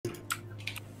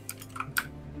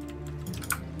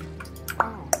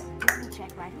Oh, let me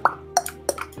check right away.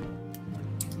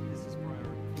 This is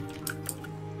priority.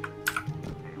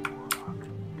 Hey, Warlock. Come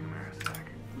here a sec.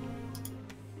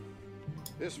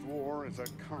 This war is a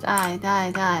Die,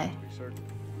 die, die.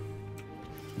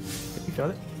 You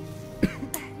felt it?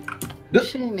 You're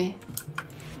shooting me.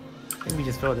 I think we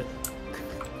just felt it.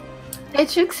 Hey,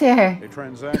 Chuck's here. A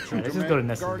transaction Alright, let's to just go to make,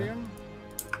 Nestle. Guardian.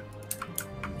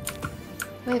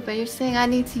 Wait, but you're saying I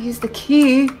need to use the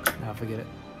key. I'll forget it.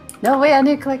 No, wait, I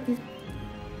need to collect these.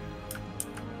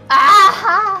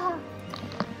 Ah!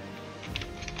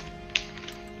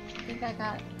 I think I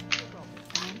got it.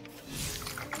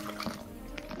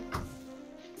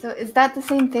 So is that the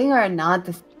same thing or not?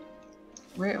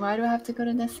 Why do I have to go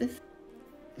to Nessus?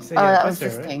 So, Oh, yeah, that was Buster,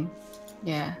 this right? thing.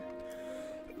 Yeah.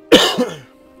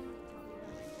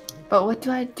 But what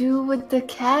do I do with the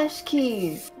cash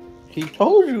keys? He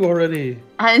told you already.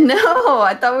 I know.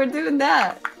 I thought we were doing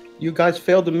that. You guys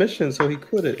failed the mission, so he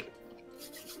quit it.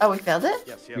 Oh, we failed it?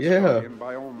 Yes, Yeah. Guardian,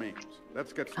 by all means.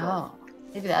 Let's get started. Oh,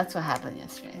 maybe that's what happened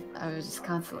yesterday. I was just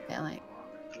constantly failing.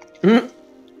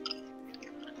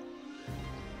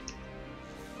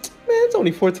 Man, it's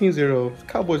only 14-0.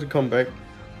 Cowboys will come back.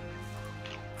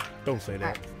 Don't say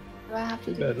that. Do I have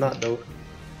to do Yeah, not though.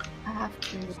 I have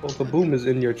to. Oh, Kaboom is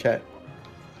in your chat.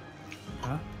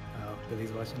 Huh? Oh,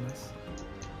 Billy's watching this.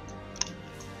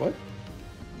 What?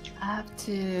 I have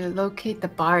to locate the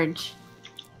barge.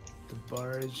 The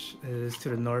barge is to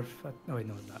the north. Oh, wait,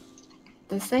 no, it's not.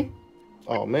 This thing?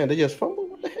 Oh man, they just fumbled.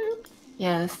 What the hell?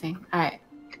 Yeah, this thing. Alright.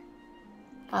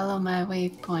 Follow my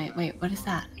waypoint. Wait, what is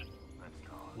that?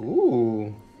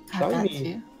 Ooh, I have that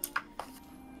shiny. too.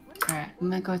 Alright, I'm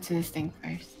gonna go to this thing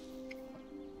first.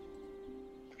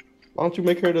 Why don't you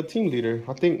make her the team leader?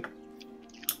 I think.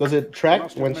 Does it track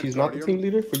Must when admit, she's not the Guardian, team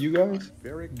leader for you guys?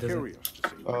 Very Does it? curious to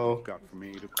see what Oh. you've got for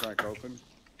me to crack open.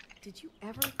 Did you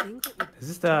ever think that we Is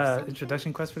this the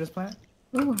introduction quest for this planet?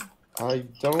 Ooh. I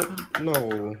don't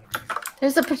know.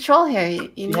 There's a patrol here.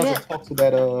 You You need have it? to talk to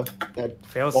that that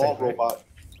Failsafe, ball right? robot.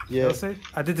 Yeah. Failsafe?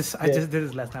 I did this. I Yeah. just did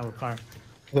this last time with Karn,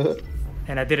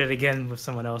 and I did it again with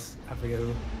someone else. I forget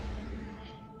who.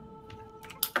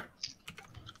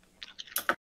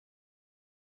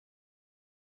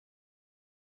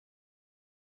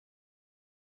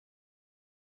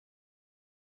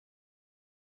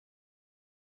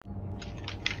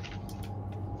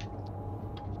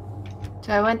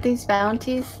 Do I want these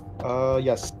bounties?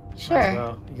 Yes. Sure.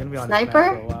 Well, you're gonna be on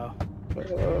Sniper? this planet for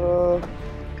a while.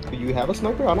 Do you have a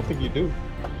sniper? I don't think you do.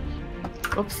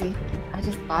 Oopsie. I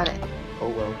just bought it. Oh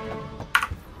well.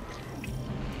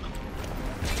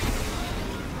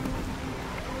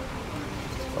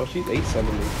 Oh, she's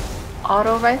 870.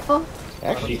 Auto rifle?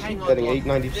 Actually, she's getting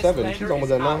 897. She's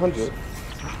almost at 900.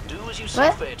 Do as you see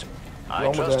What? fit. She's I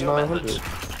almost trust at your 900. methods.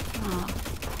 Oh.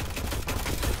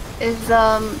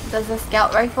 Does a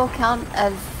scout rifle count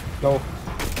as No.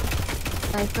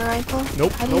 sniper rifle?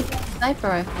 Nope, How do you nope. get a sniper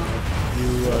rifle? You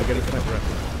get a sniper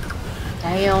rifle.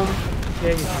 Damn.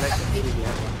 Yeah, you select it. See if you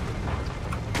have one.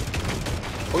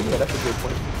 Oh yeah, that's a good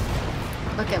point.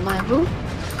 Look at my who?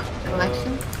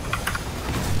 Collection.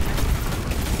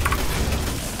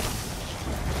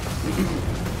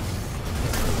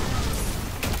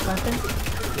 Weapon?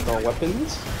 Click on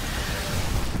weapons.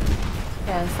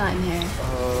 Yeah, it's not in here.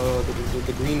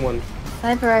 The green one.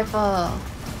 Sniper rifle.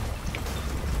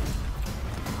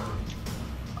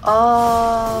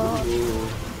 Oh, Ooh.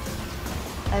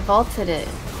 I vaulted it.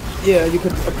 Yeah, you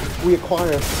could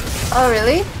reacquire. Oh,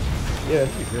 really? Yeah.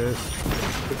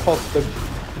 It costs the.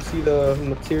 You see the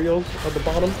materials at the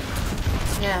bottom?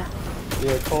 Yeah.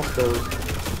 Yeah, it costs those.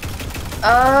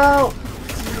 Oh.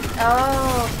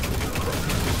 Oh.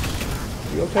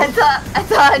 You I okay?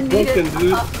 thought I needed. Broken,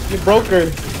 dude. You broke her. I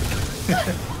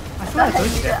thought I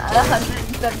told you that.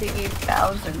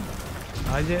 178,000.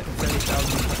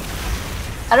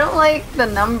 170,000. I don't like the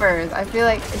numbers. I feel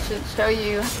like it should show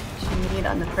you what you need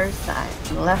on the first side,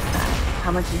 on the left side,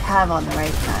 how much you have on the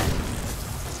right side.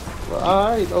 Well,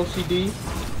 alright, OCD.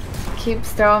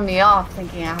 Keeps throwing me off,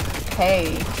 thinking I have to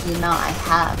pay the amount I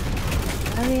have.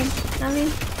 I mean.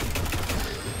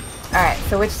 All right.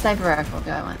 So which sniper rifle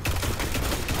do I want?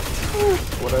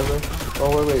 Whatever.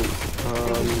 Oh wait.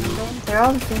 They're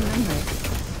all the same numbers.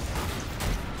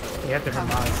 You have different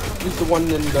mods. Use the one in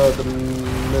the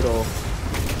middle.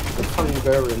 The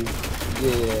Hungarian.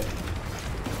 Yeah. Yeah.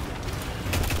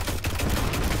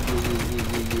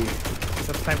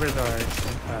 Some snipers are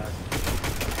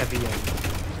heavy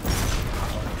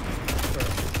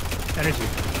energy.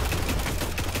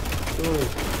 Sure.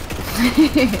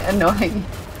 Annoying.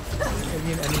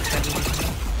 Heavy and energy.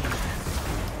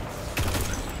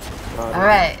 All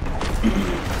right.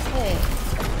 Okay.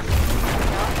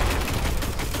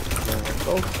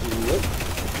 Don't do it.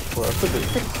 Or I could be.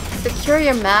 Secure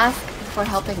your mask before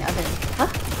helping others. Huh?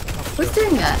 Who's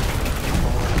doing that?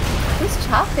 Who's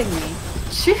chopping me?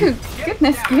 Shoot!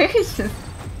 Goodness gracious!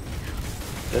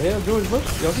 The hell, George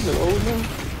Bush? Y'all think they're old now?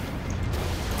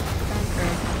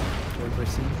 George Bush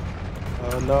C.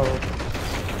 No.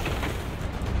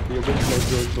 The original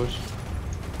George Bush.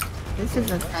 This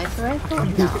is a sniper rifle?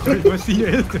 No. George Bush C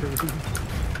is the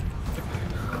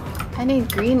I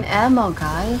need green ammo,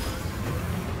 guys.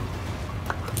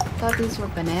 I thought these were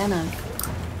bananas.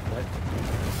 What?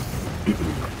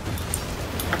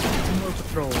 2 more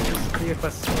patrols. 3 of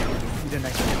us. You didn't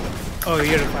actually. Oh,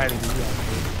 you're the fighter. Yeah.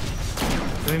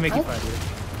 Let me make you What? fighter.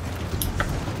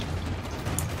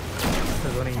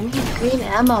 I need green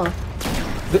ammo.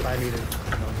 5 meters.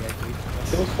 No, yeah,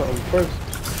 Kill something first.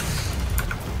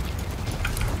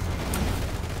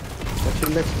 What's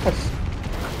your next test?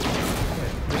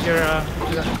 what's your what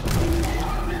you got?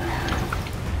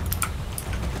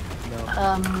 No.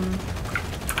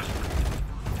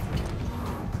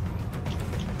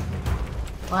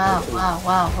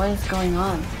 Wow. What is going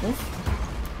on? This?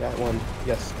 That one.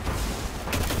 Yes.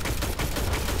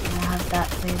 I'm gonna have that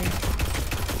later.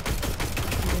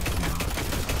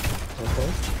 Okay.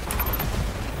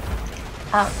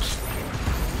 Ouch.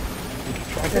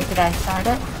 Track So it. did I start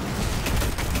it?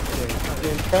 I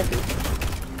didn't track it.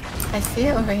 I see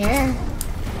it over here.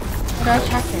 How do I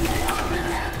track it?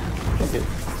 Track it.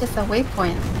 It's just a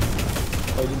waypoint.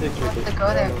 Oh, you did track it. To go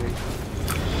there.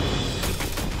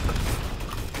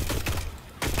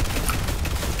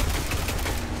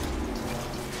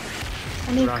 I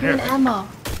need Around green here, right? ammo.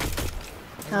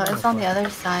 No, it's on the other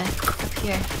side. Up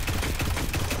here.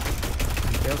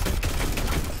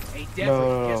 Hey, No, Destin,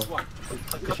 no, no. guess what?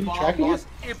 Is she Cabal tracking lost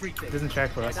it? everything. It doesn't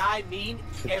track for us. And I mean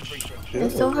everything.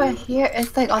 It's over here.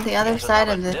 It's like on the other side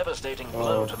of the. Devastating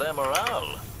blow to their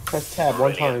morale. Press tab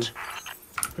one time.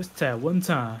 Press tab 1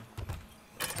 time.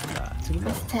 2 more.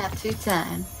 Let's tap 2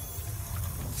 times.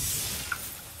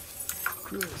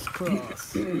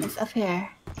 Cross. It's up here.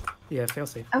 Yeah,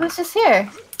 failsafe. I was just here.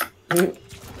 That's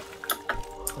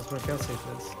where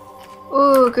failsafe is.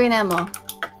 Ooh, green ammo.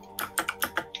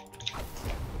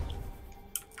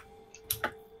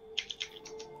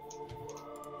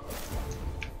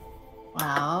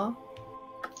 Wow.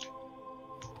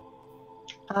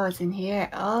 Oh, it's in here.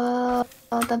 Oh,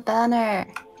 the banner.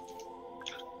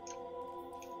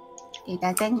 Do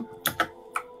that thing.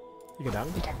 You get out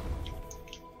of it?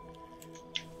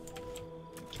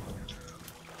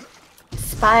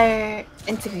 Spire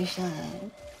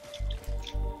integration.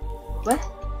 What?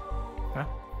 Huh?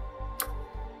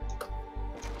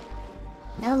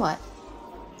 Now what?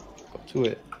 Up to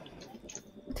it.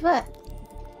 To what?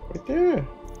 Right there.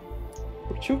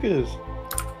 Where Chuk is.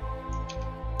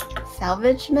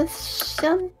 Salvage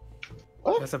mission?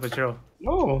 What? That's a patrol.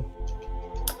 No.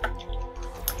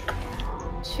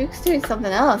 Shook's doing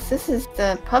something else. This is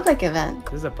the public event.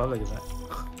 This is a public event.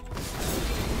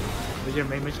 What's your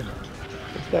main mission?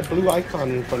 It's that blue icon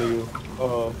in front of you.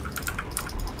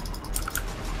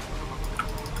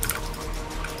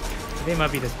 I think it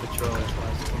might be this patrol. That's why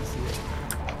I just can't see it.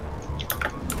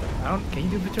 I don't. Can you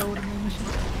do patrol with a main mission?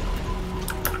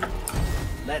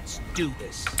 Let's do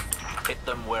this. Hit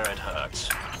them where it hurts.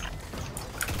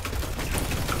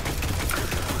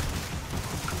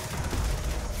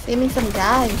 Save me some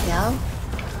guys, yo.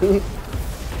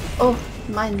 Oh,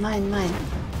 mine.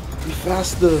 Be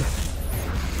faster.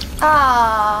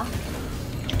 Ah.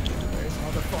 Where's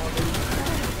all the fallen?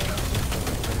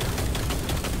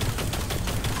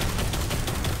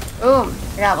 Boom.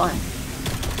 I got one.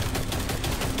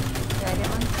 Did I get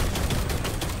one?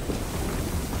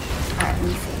 Alright, let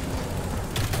me see.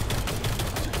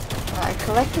 Well, I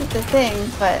collected the thing,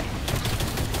 but...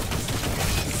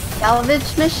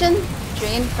 Salvage mission?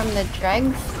 Drained from the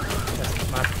dregs?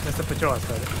 That's the patrol I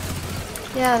started.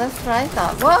 Yeah, that's what I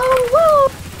thought. Whoa!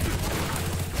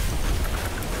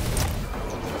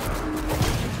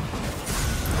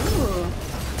 Ooh.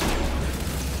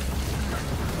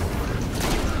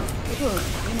 Ooh,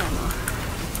 green ammo.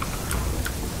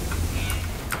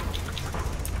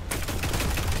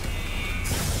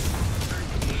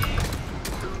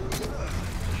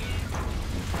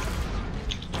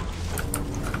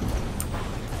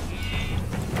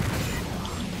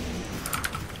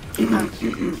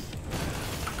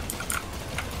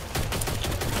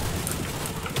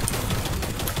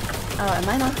 Oh, am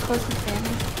I not supposed to stand?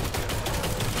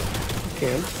 You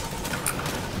can.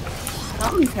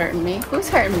 Something's hurting me. Who's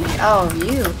hurting me? Oh,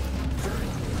 you.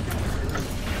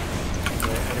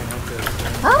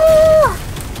 Ah!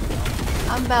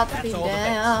 I'm about to be That's all the best.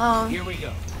 down. Here we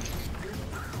go.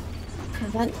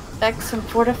 Prevent Vex from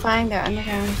fortifying their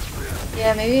underground.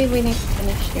 Yeah, maybe we need to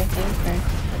finish your thing first.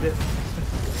 I did.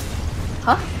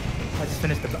 Huh? I just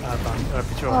finished the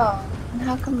patrol. Oh, and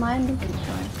how come mine didn't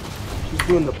join? She's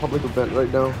doing the public event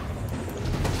right now.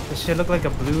 It should look like a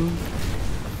blue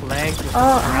flag with Oh,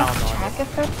 a I crown have to on track it. it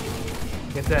first?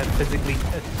 You have to physically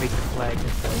make the flag.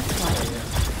 This one,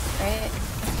 right?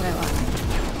 That's what I want.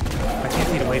 I can't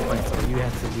see the waypoint, so you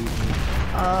have to lead me.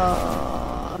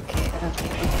 Oh, okay. I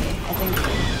think.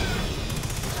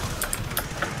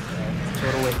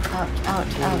 Show the way.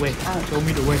 Ouch, Show the way. ouch. Show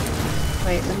me the way.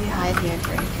 Wait, let me hide here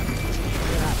first.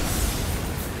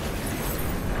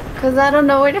 Cause I don't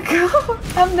know where to go.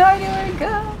 I have no idea where to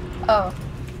go. Oh.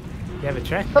 You have a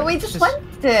track? But we just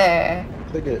went there.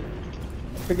 Pick it.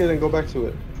 Pick it and go back to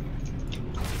it.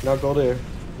 Now go there.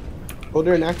 Go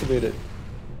there and activate it.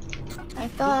 I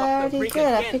thought I already did.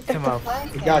 I picked up Come the on.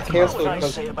 flag. It got there. canceled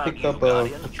because you picked up a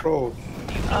patrol.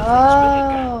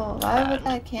 Oh, why would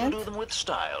that Do cancel? them with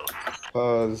style.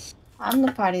 Cause I'm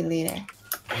the party leader.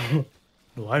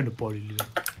 No, I'm the party leader.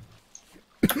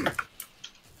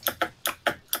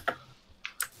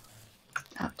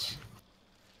 Ouch.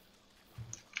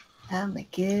 Oh my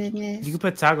goodness. You can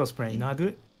put toggle spray. You know how to do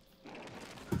it?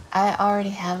 I already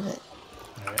have it.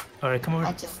 Alright, come over.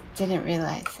 I just didn't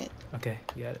realize it. Okay,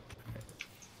 you got it.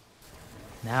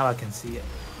 Now I can see it.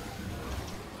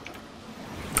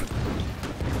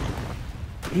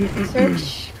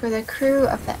 Search for the crew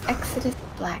of the Exodus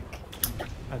Black.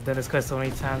 I've done this quest so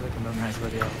many times I can memorize where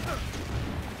they are.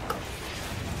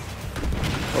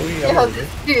 oh yeah, Yo, this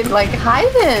dude, like,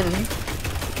 hiding.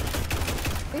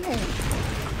 Weird.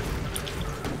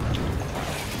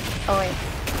 Oh, wait.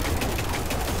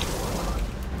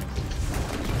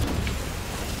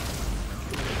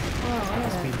 Oh, where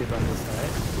is Speed dip on this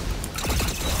side.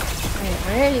 Wait,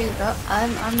 where you go?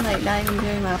 I'm like not even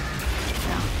doing my.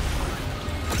 No.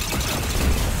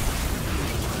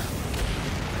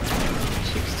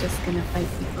 Chick's just gonna fight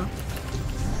people.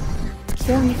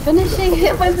 So I'm finishing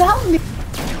it without me.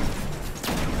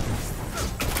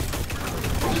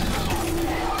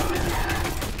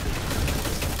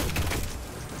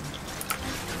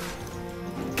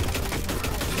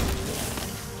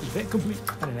 Event complete.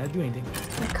 I did not do anything.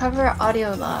 Recover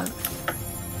audio logs.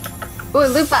 Ooh,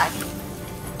 loot back.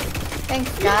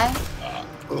 Thanks, guy.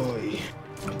 Oy.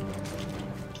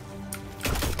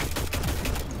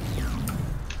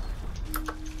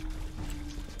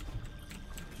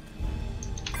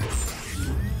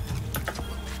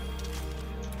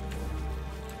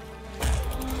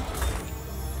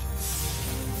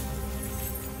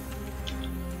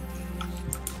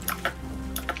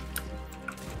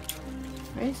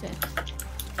 Where is it?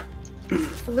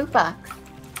 The loot box.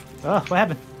 Oh, what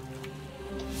happened?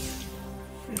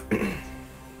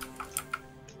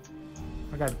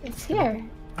 It's here.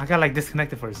 I got like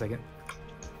disconnected for a second.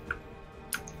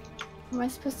 Am I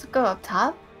supposed to go up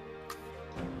top?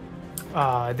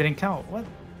 It didn't count. What?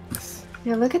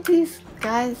 Yeah, look at these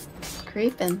guys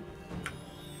creeping.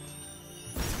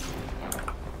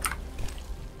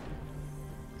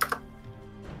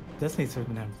 Destiny's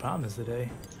been having problems today.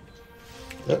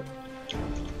 Yep.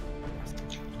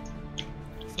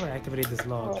 So I activated this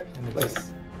log and it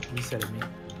just resetted me.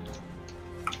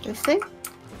 This thing?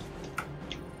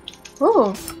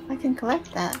 Ooh, I can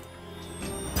collect that.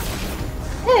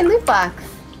 Hey, loot box!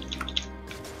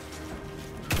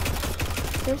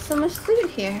 There's so much loot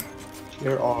here.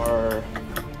 There are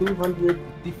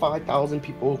 255,000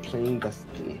 people playing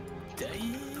Destin.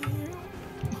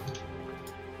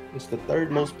 It's the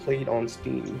third most played on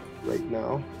Steam right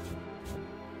now.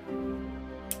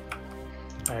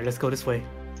 Alright, let's go this way.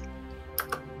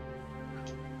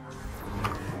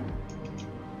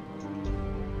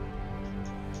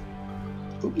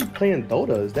 Who be playing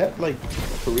Dota? Is that like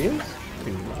Koreans?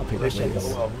 Russians.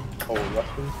 Oh,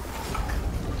 Russians.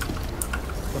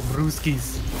 The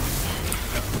brewskis.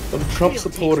 Some Trump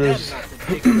supporters.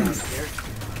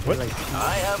 What? Like,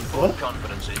 I have full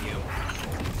confidence in you.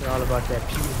 they're all about that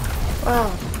pew.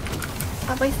 Whoa.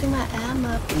 Stop wasting my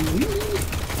ammo.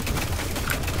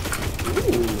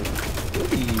 Ooh,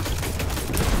 goodies.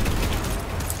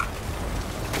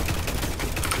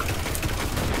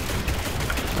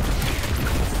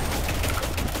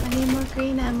 I need more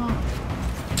green ammo.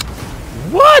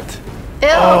 What? Ew!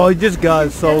 Oh, this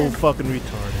guy's so Good. fucking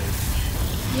retarded.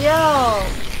 Yo!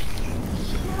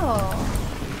 Yo!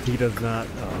 He does not.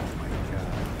 Oh my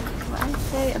god. What I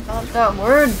say about that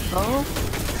word, though? God.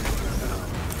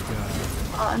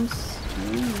 Oh, I'm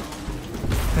screaming.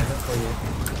 Oh, yeah.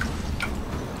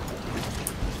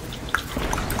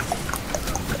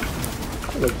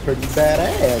 That look pretty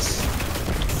badass.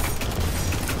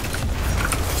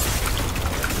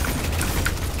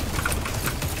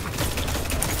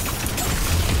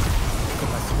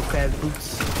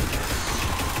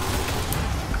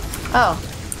 Oh,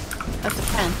 that's a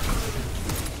friend.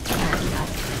 Alright, got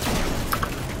it.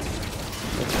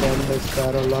 Defend the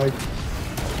satellite.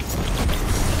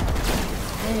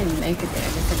 I didn't make it there.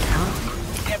 Does it count?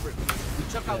 Everyone, we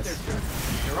took out their dirt.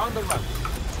 They're on the run.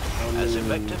 As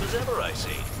effective as ever, I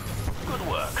see. Good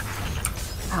work.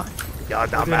 Ouch. I was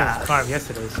doing this carve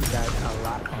yesterday. She died a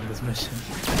lot on this mission.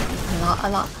 A lot, a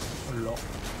lot. A lot.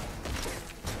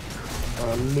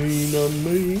 I mean.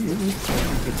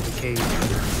 Get to the cave.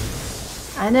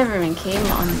 I never even came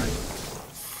on.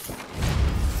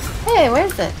 Hey,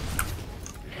 where's it?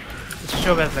 It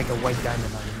show has like a white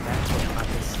diamond on the map on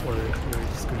this or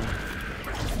screen.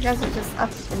 You guys are just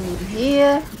up in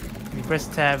here. When you press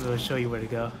tab, it will show you where to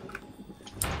go.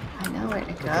 I know where to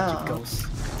Look at your go. ghosts.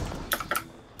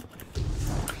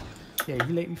 Yeah,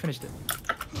 we finished it.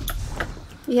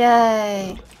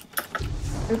 Yay.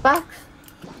 Loot box?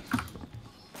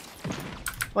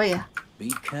 Oh yeah.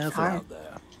 Be careful Alright. out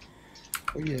there.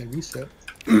 Oh yeah, reset.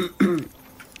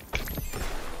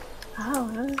 Oh,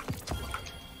 really?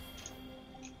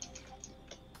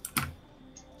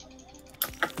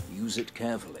 Use it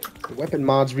carefully. The weapon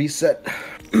mods reset.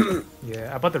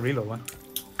 Yeah, I bought the reload one.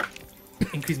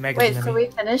 Increase magazine. Wait, so we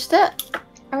finished it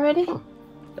already?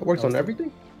 That works on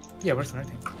everything? Yeah, works on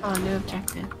everything. Oh, new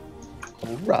objective.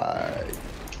 Alright.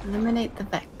 Eliminate the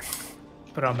Vex.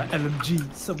 Put on my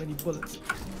LMG. So many bullets.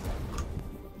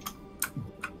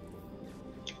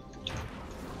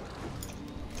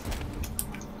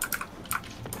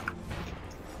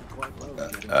 Quite well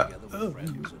getting together with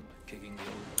friends and kicking the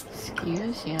old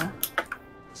Excuse you.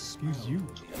 Excuse you.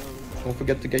 Don't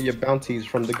forget to get your bounties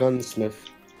from the gunsmith.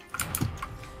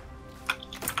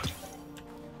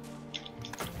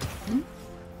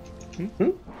 Did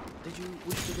you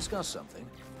wish to discuss something?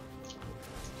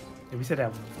 Yeah, we said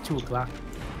at 2 o'clock.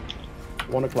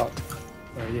 1 o'clock.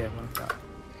 Or yeah, 1 o'clock.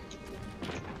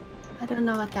 I don't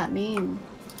know what that means.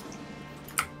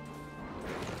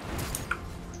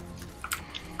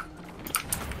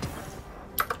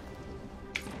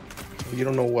 You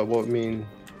don't know what would mean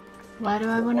Why do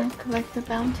I want to collect the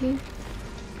bounty?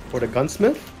 for the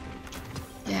gunsmith?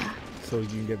 Yeah. So you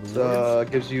can get It rewards.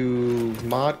 gives you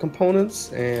mod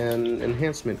components and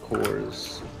enhancement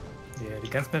cores. Yeah, the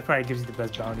gunsmith probably gives you the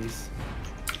best bounties.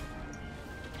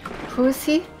 Who is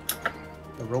he?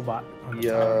 The robot on the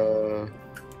tower. Yeah.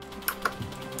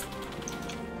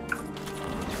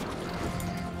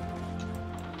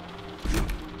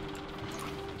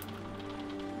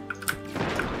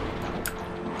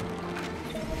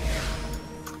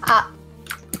 Ah.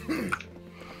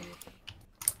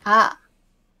 Ah.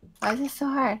 Why is it so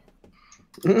hard?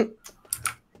 You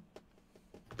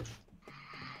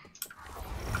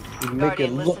make it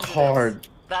Guardian, look listen to hard. this.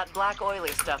 That black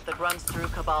oily stuff that runs through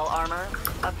Cabal armor,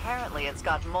 apparently it's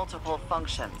got multiple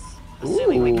functions.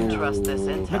 Assuming we can trust this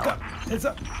intel. Look up. Heads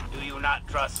up. Do you not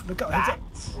trust Look out, that?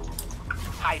 heads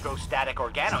Hydrostatic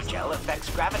organogel affects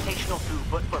gravitational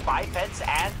throughput for bipeds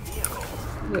and vehicles.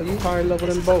 Yeah, you higher level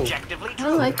This than is both. objectively I true.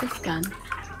 don't like this gun.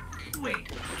 Wait,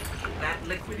 that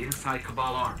liquid inside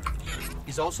Cabal armor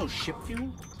is also ship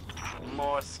fuel?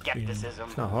 More skepticism.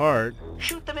 It's not hard.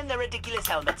 Shoot them in their ridiculous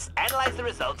helmets, analyze the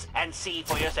results, and see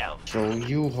for yourself. So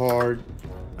you hard.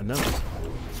 I know.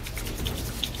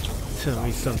 Tell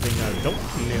me something I don't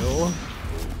know.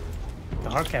 The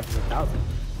hard cap is 1,000.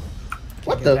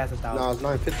 What Get the? past 1,000. Nah, it's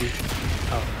 950.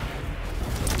 Oh.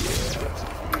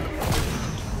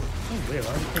 Oh, weird.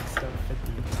 Why would you pick stuff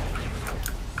 50?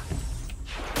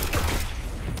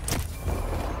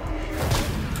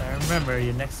 Remember,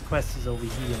 your next quest is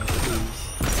overheating,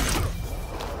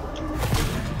 please.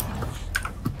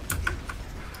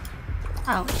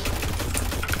 Ouch.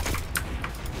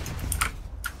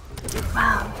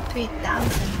 Wow,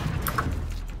 3,000.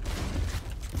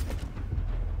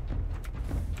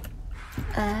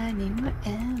 I need more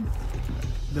M.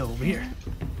 No, over here.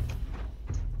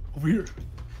 Over here.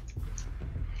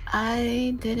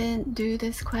 I didn't do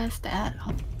this quest at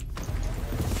all.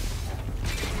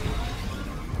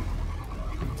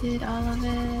 Did all of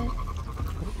it.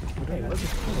 Hey, what's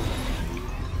this cool?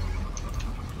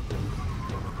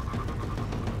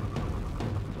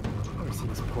 I've never seen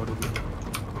this portal before.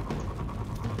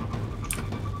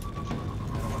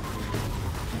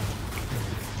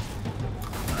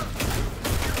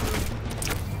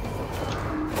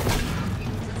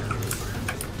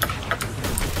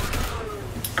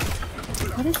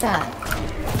 What is that?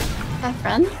 Is that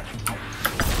friend?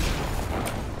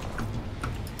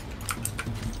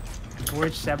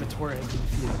 Forge Saboteur has been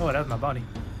defeated. Oh, that was my bounty.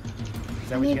 Is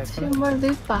that I what you need guys 2 put in? more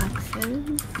loot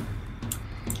boxes.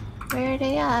 Where are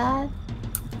they at?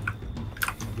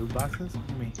 Loot boxes? What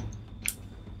do you mean?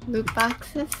 Loot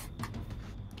boxes?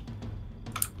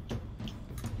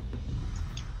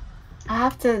 I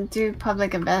have to do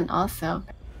public event also.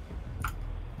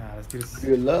 Nah, let's do this.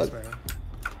 Good luck. this way.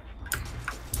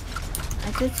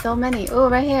 I did so many. Oh,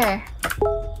 right here.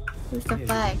 Who's the Yeah,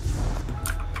 flag?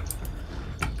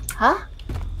 Huh?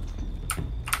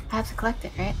 I have to collect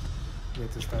it, right? You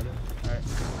have to start it. Alright.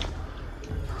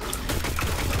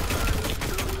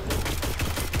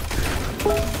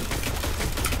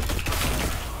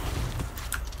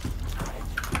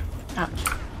 Ouch.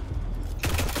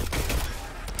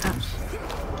 Ouch.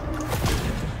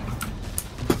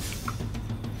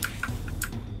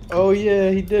 Oh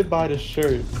yeah, he did buy the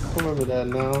shirt. I remember that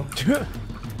now.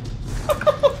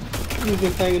 He was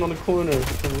just hanging on the corner.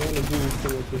 Some random dude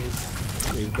came up to him.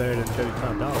 He's better than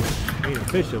 $35. He ain't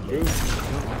official, bro.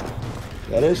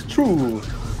 That is true.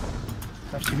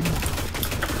 Stop shooting.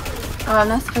 Oh, I'm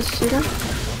not supposed to shoot him?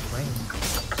 Flame.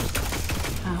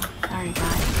 Oh, sorry,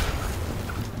 guys.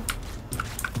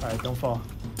 Alright, don't fall.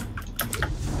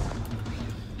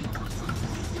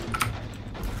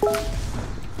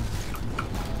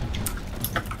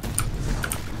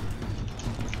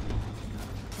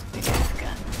 Big ass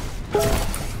gun.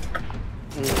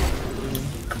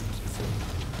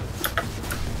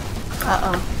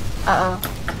 Uh-oh. Uh-oh.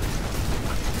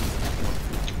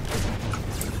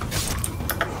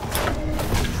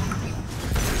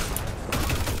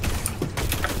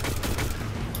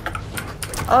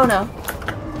 Oh no.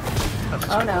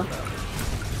 Oh no.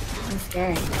 I'm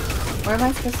scared. Where am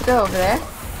I supposed to go? Over there?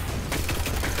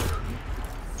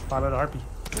 Follow the harpy.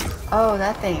 Oh,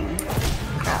 that thing.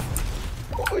 Crap.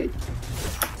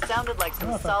 Sounded like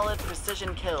some solid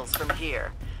precision kills from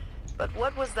here. But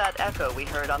what was that echo we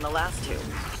heard on the last two?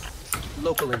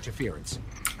 Local interference.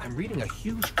 I'm reading a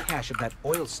huge cache of that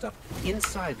oil stuff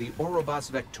inside the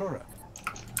Ouroboros Vectura.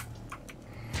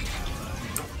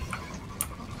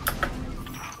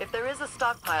 If there is a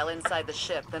stockpile inside the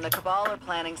ship, then the Cabal are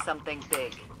planning something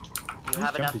big. Do you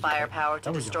have enough firepower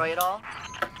to destroy it all?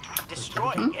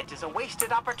 Destroying it is a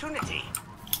wasted opportunity.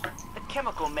 The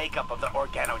chemical makeup of the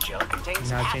organogel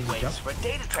contains Now change the pathways jump. for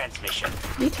data transmission.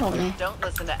 You told me. Don't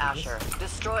listen to Asher.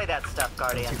 Destroy that stuff,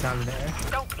 Guardian. 2 times in the air.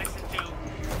 Don't listen to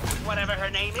whatever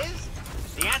her name is.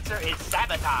 The answer is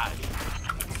sabotage.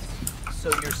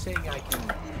 So you're saying I can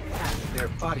hack their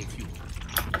body fuel?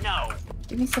 No.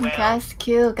 Give me some Well, guys to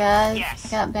kill, guys. yes. I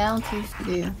got bounties to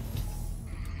do.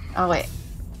 Oh, wait.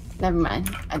 Never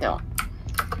mind. I don't.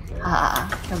 Ah,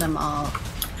 kill them all.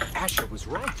 Asher was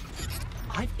right.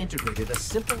 I've integrated a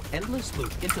simple endless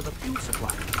loop into the fuel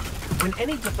supply. When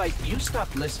any device you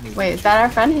stop listening. Wait, is that our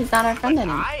friend? He's not our friend But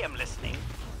anymore. I am listening.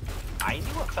 I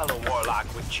knew a fellow warlock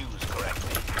would choose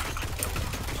correctly.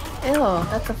 Ew,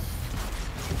 that's a...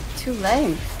 too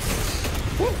lame.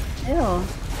 Ew.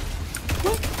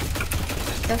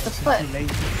 That's a foot.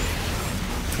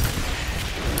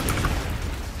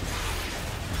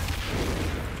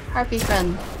 Harpy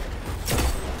friend.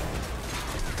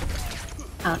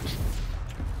 Ouch.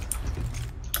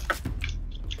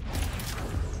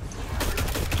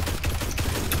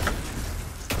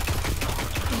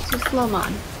 It's too slow,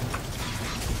 man.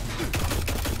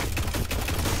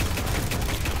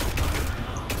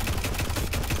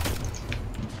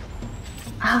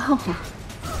 Ow.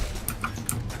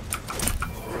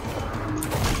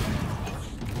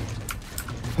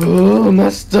 Oh, my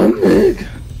stomach.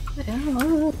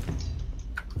 Ew.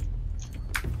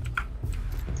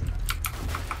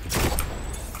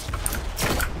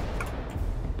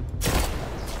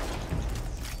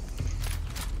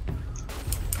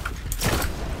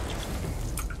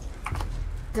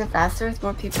 Is it faster with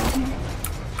more people in here?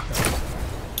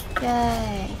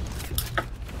 Yay.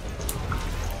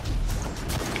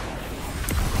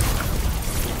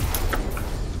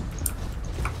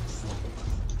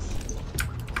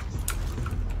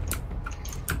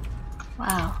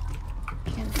 Wow.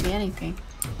 Can't see anything.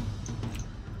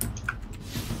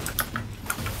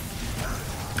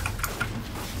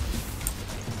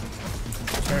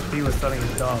 He was selling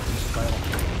his dog.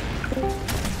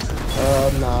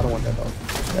 Nah, I don't want that dog.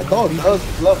 That dog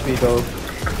does love me though.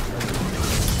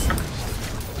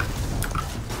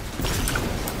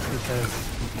 Because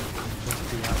his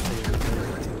fiance is allergic to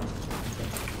it.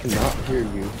 Cannot hear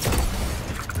you.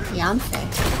 Beyonce.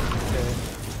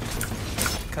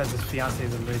 Because his fiance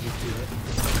is allergic to it.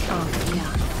 Oh,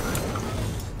 yeah.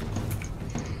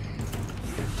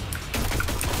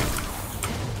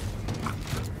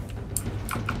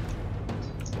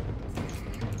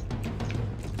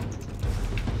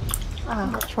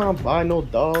 I'm not trying to buy no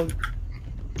dog.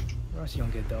 Or else you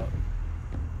don't get dog.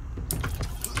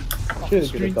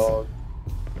 Shouldn't get a dog.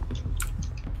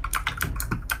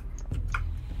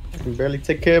 I can barely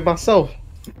take care of myself.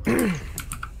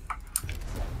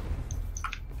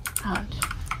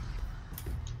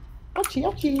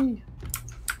 Mikey.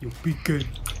 You'll be good.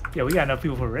 Yeah, we got enough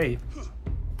people for a raid.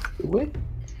 Do we?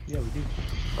 Yeah, we do.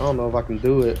 I don't know if I can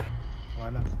do it.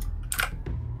 Why not?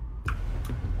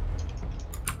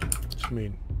 What you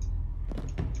mean?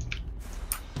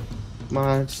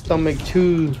 My stomach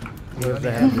too. What does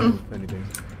that have to do with anything?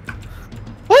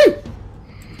 Hey!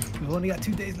 We only got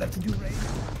 2 days left to do raid.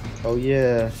 Oh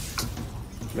yeah.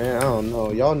 Man, I don't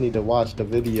know. Y'all need to watch the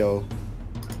video.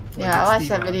 Yeah, I watched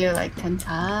that video like 10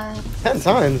 times. 10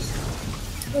 times?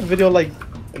 That video like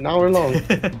an hour long.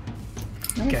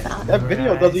 Okay. That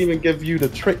video doesn't even give you the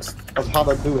tricks of how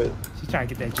to do it. She's trying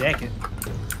to get that jacket.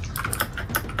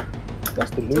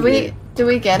 That's the new Do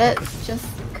we get it just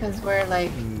because we're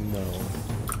like No.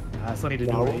 I still need to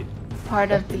No. do raid.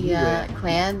 part of the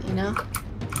clan, you know?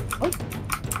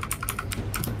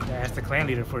 Yeah, ask the clan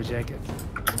leader for a jacket.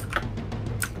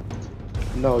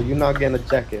 No, you're not getting a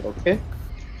jacket, okay?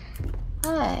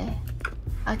 Hi.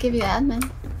 I'll give you admin.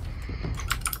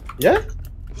 Yeah?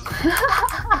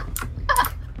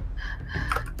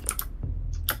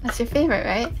 That's your favorite,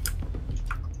 right?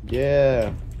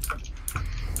 Yeah.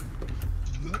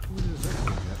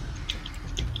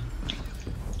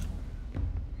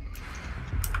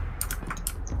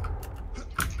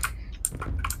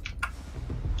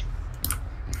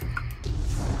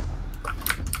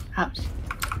 Ouch.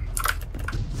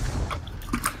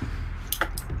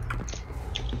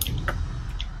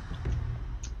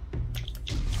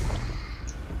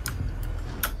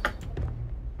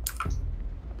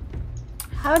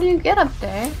 How do you get up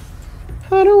there?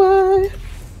 How do I?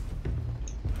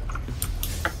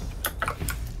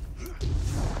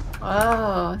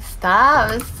 Whoa,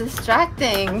 stop, it's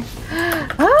distracting.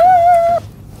 Ah!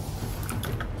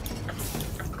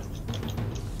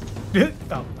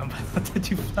 Oh, I'm about to let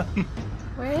you fly.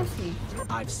 Where is he?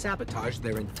 I've sabotaged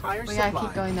their entire We supply. gotta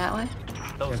keep going that way.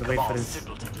 Those to wait for Cabal this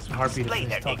simpletons will heartbeat to display finish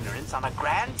their talking. ignorance on a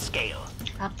grand scale.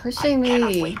 Stop pushing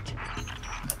Cannot me. wait.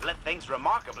 I've left things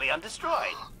remarkably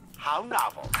undestroyed. How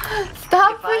novel.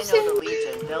 Stop If I know pushing the me.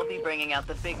 Legion, they'll be bringing out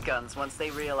the big guns once they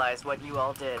realize what you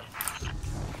all did.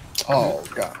 Oh,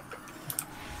 God.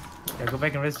 Yeah, go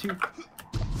back and rest you.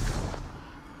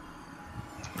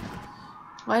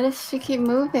 Why does she keep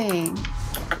moving? You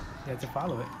have to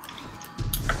follow it.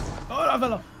 Oh, no,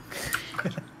 fellow.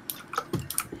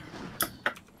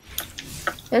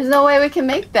 There's no way we can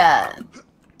make that.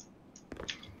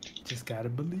 Just gotta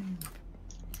believe.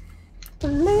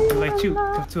 Believe Like you, or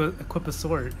not. come to equip a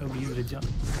sword. It'll be easy to jump.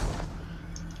 Is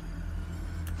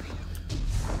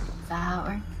that how it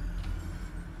works?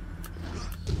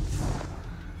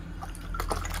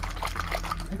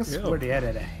 I could swear they had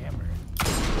a hammer.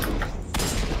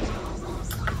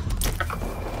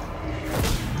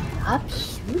 Stop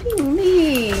shooting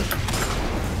me.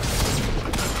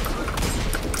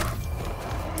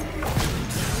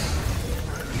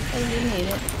 Oh, you need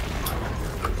it.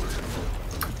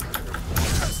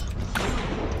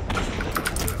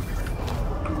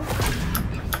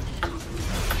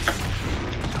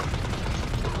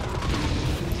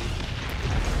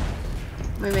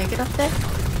 We make it up there?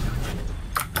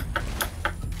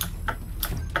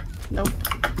 Nope.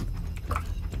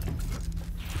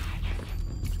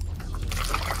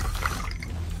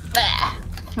 Bah.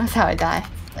 That's how I die.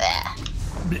 Bah.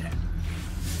 Blah.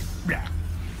 Blah.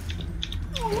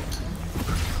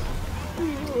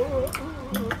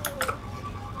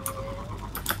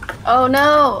 Oh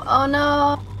no! Oh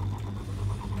no!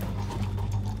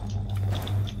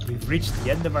 We've reached the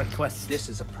end of our quest. This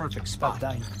is a perfect Stop spot.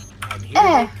 dying. And here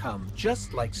they come,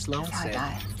 just like Sloan That's how I said.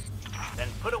 die. Then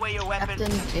put away your weapon,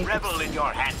 Captain Jacobs. revel in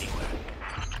your handiwork.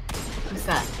 Who's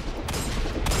that?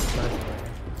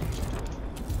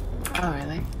 Oh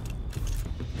really?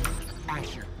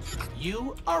 Asher,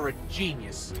 you are a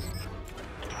genius.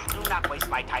 Do not waste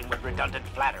my time with redundant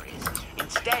flatteries.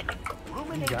 Instead,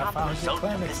 ruminate You got on the 500 result of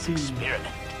planets this too.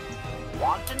 experiment.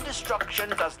 Wanton destruction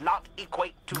does not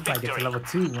equate to You might get to victory. level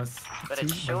 2 once. But it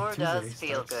sure does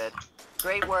feel good.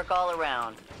 Great work all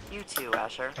around. You too,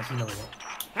 Asher. Actually, no, we won't.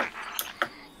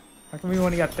 How come we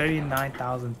only got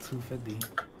 39,250?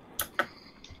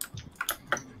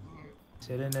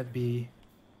 Shouldn't it be?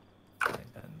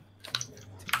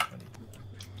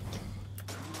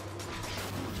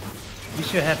 We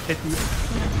should have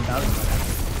 50,000.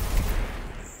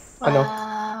 I know.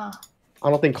 Wow. I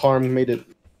don't think Carm made it.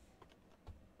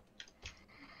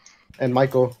 And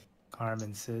Michael.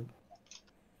 Carmen Sid.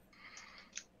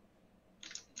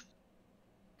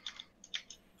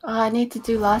 Oh, I need to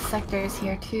do lost sectors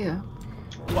here too.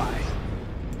 Why?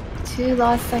 2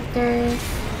 lost sectors,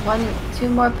 2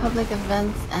 more public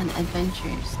events, and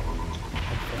adventures.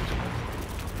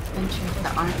 Adventures,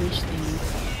 the orange things.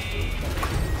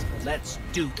 Let's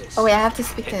do this. Oh wait, I have to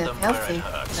speak Hit to them where it Elsie.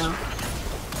 hurts. So,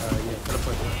 Yeah,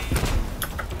 teleport them.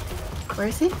 where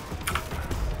is he?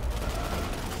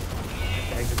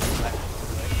 Exit the black.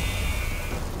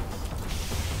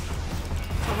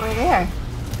 Oh, we're there.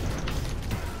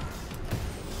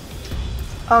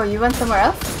 Oh, you went somewhere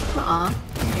else? Aw,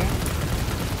 here.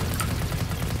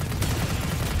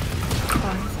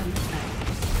 Oh, he's on this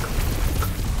side.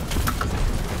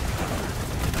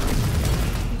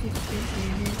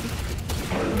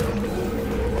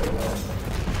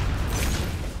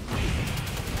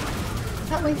 Is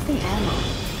that wasting ammo?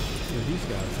 Yeah, these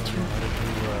guys don't know how to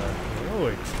do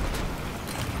heroics.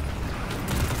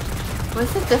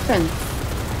 What's the difference?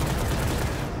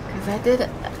 Because I did a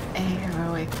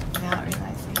heroic without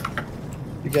realizing.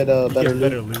 You get You better get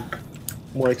better loot, loot.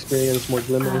 more experience, more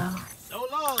glimmer, Oh. So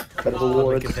long. better Public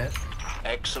rewards. event.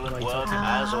 Excellent Like work,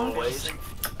 that. as always.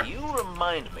 You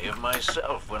remind me of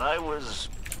myself when I was...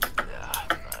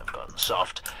 I've gotten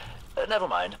soft. Never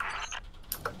mind.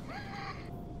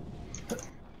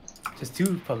 Just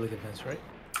 2 public events, right?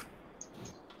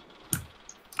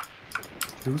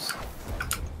 Deuce.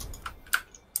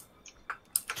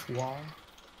 Trois.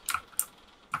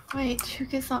 Wait,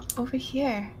 Chuk is not over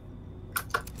here.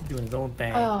 Doing his own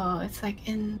thing. Oh, it's like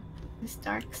in this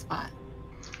dark spot.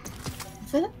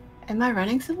 Is it? Am I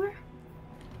running somewhere?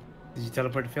 Did you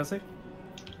teleport to failsafe?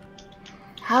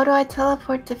 How do I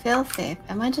teleport to failsafe?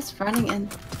 Am I just running in?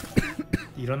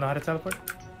 You don't know how to teleport?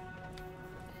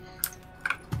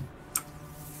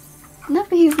 No,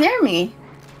 but he's near me.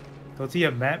 Go to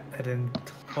your map and then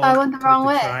I went the click wrong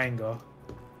way. Triangle.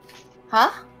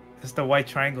 Huh? It's the white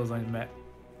triangles on your map.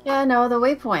 Yeah, no, the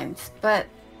waypoints, but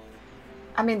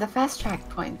I mean the fast track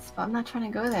points. But I'm not trying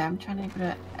to go there. I'm trying to go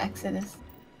to Exodus.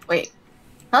 Wait,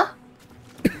 huh?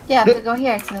 Yeah, I have to go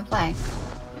here to the flag.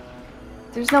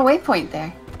 There's no waypoint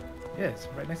there. Yeah, it's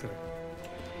right next to it.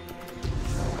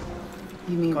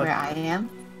 You mean God. where I am?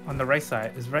 On the right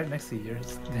side, it's right next to you. You're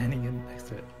standing in next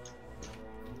to it.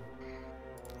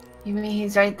 You mean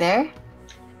he's right there?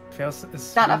 It's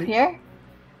It's not up really- here?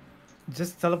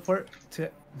 Just teleport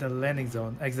to the landing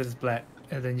zone. Exit is black,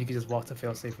 and then you can just walk to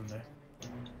failsafe from there.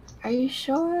 Are you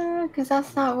sure? Because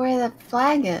that's not where the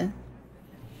flag is.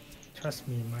 Trust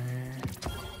me, man.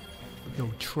 Yo,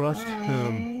 trust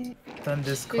him. Alright. Done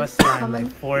this She's quest line coming.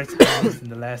 like 4 times in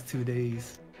the last 2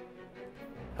 days.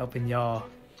 Helping y'all.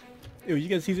 Yo, you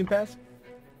get a season pass?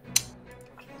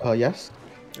 Yes.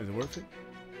 Is it worth it?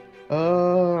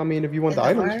 I mean, if you want Is the it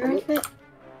items from worth it. it?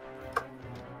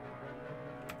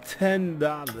 $10.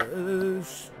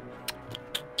 That's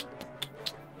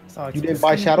all You it's- didn't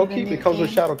buy It's Shadow gonna be Keep? the It comes with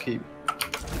game. Shadow Keep.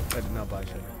 I did not buy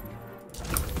Shadow.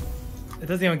 It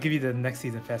doesn't even give you the next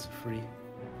season pass for free.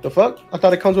 The fuck? I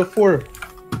thought it comes with 4.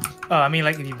 Oh, I mean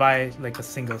like if you buy like a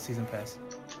single season pass.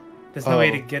 There's no way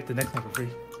Oh. to get the next one for free.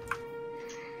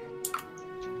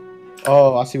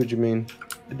 Oh, I see what you mean.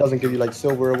 It doesn't give you like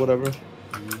silver or whatever.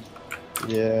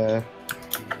 Yeah.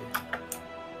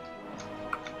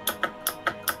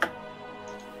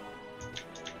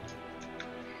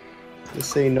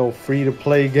 This ain't no free to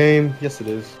play game. Yes, it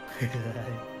is.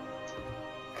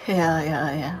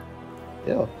 Yeah.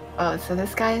 Yeah. Oh, so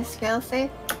this guy is failsafe?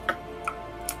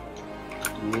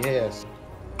 Yes.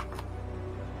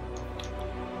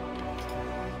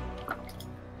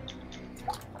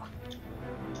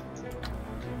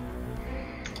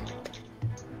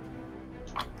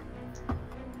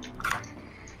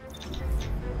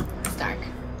 It's dark.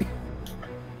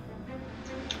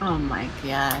 Oh my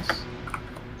gosh.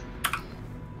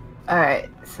 Alright,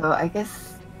 so I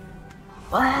guess...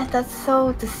 What? That's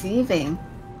so deceiving.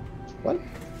 What?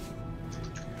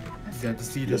 You got to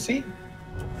see You this. see?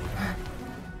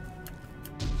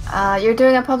 You're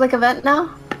doing a public event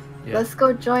now? Yeah. Let's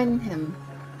go join him.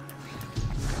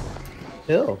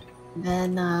 Yeah.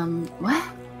 Then, what?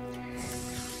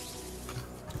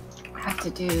 I have to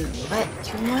do, what,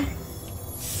 2 more?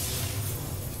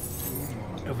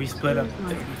 If we split up, it'll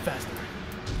be faster.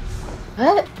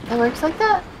 What? That works like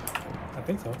that? I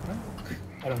think so. Right?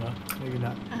 I don't know. Maybe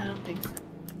not. I don't think so.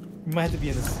 We might have to be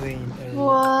in the same area.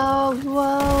 Whoa.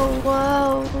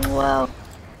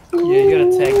 Yeah, you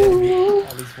gotta tag that me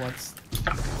at least once.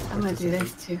 I'm gonna do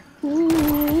this too.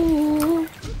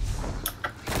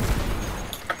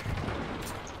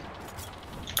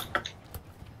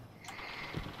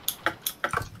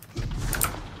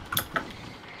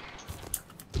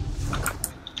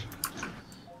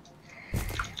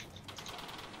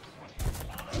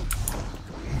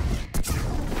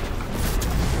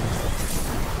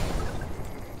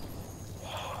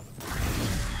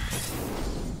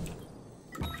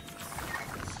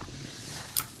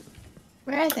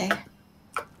 Where Where are they?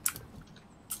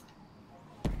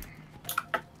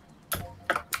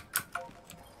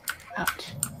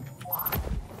 Ouch.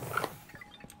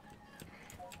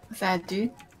 Was that a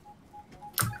dude?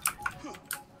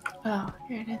 Oh,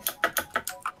 here it is.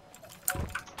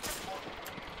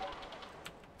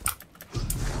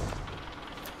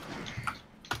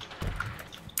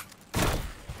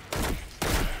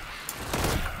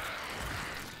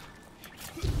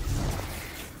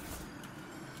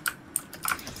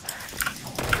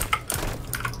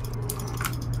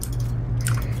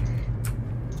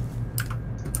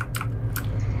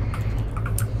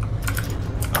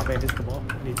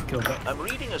 Need to kill that. I'm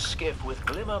reading a skiff with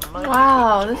Glimmer mighty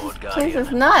Wow, equipped this aboard, place Guardian.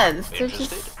 is nuts. They're Interested?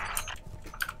 just...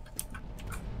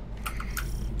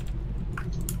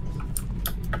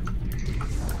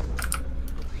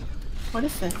 What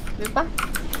is this? Lupa?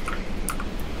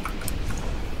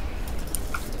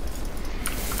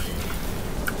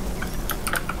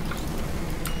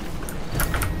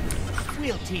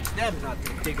 We'll teach them not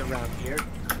to dig around here.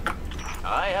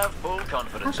 I have full How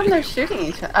confidence come in they're you. shooting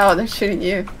each other? Oh, they're shooting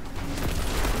you.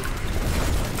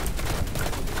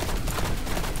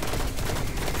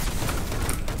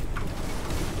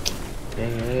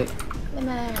 Dang it.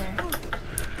 Glimmer.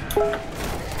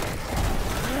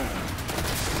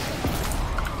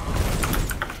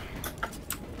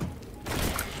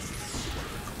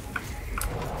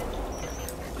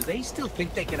 Do they still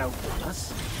think they can outrun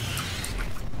us?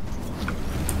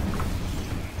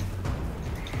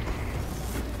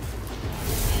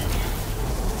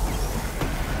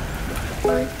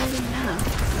 What are we fighting now?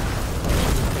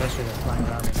 Especially they're flying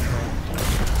around in the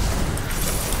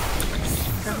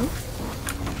Who?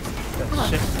 The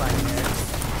ship's flying there.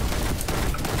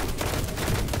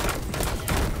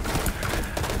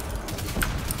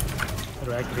 How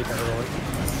do I activate that heroic?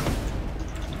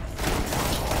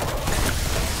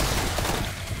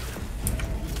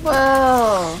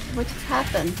 Whoa! What just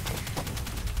happened?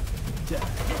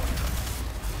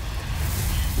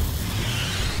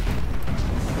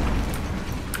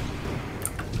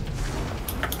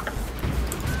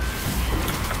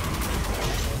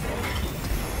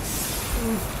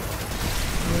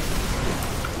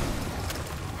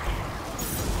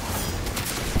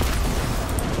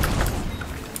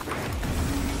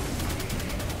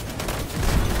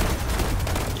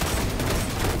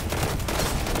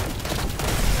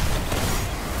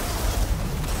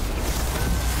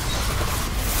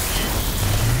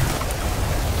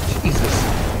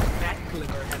 That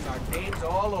Glimmer has our names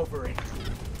all over it.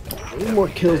 Way more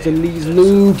kills than these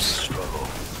noobs. Struggle.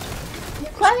 You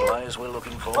playing? Supplies we're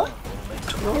looking for will make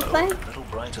tomorrow a playing? little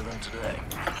brighter than today.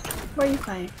 Where are you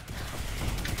playing?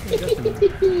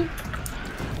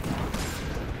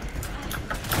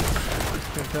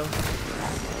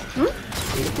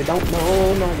 If you don't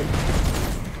know, nothing.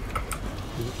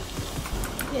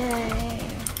 Yay!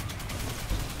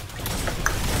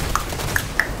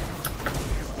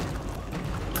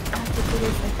 I have to do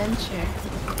this adventure.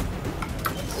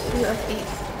 2 of 8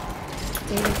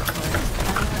 data cores.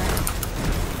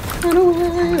 How do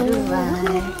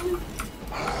I?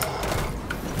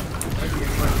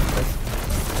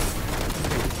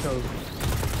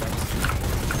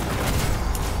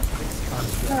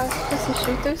 Oh, I was supposed to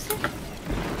shoot those things?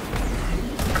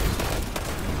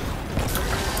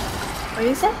 What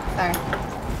you say? Sorry.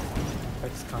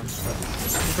 X construct.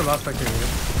 This is the last factor here.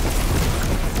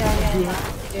 Yeah.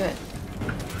 Do it.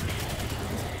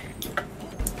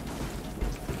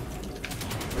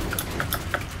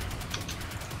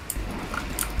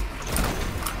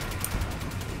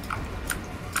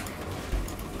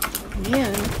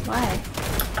 Immune? Why?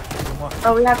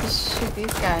 Oh, we have to shoot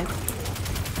these guys.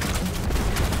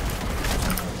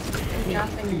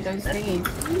 Dropping those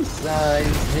thingies.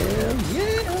 Size him, yeah.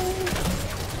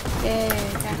 Yay,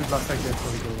 This okay. is last factor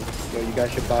before we go. Yo, you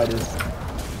guys should buy this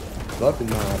weapon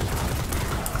mod.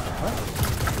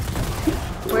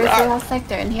 Where's the last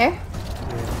sector? In here? Yeah,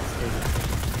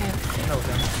 Okay. no,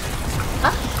 done.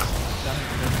 Huh?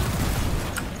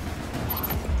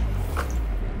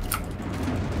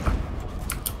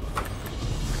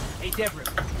 Hey, Deborah,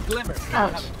 Glimmer.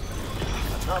 Ouch.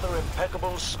 Another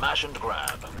impeccable smash and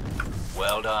grab.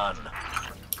 Well done.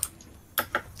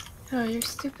 Oh, your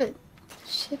stupid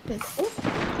ship is...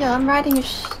 Yo, I'm riding your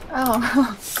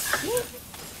Oh.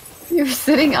 You're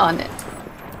sitting on it.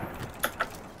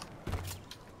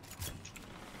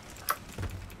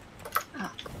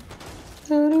 Ah.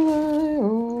 How do I?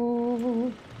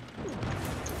 Oh.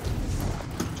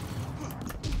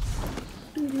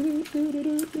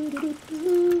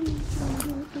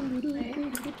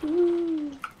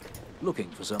 Looking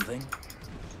for something?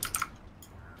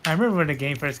 I remember when the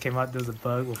game first came out, there was a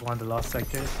bug with one of the lost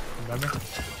sectors. Remember?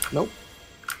 Nope.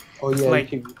 Oh yeah,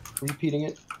 like- you keep repeating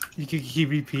it. You could keep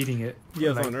repeating it.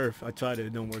 Yeah, it's like, on Earth. I tried it.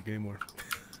 It don't work anymore.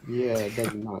 Yeah, it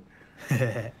does not.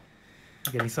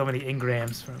 getting so many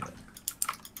engrams from it.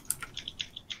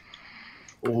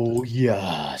 Oh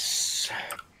yes.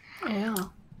 Ew.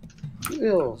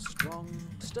 Ew. Strong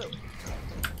stove.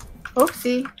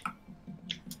 Oopsie.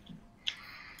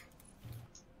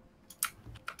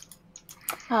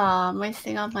 Oh, I'm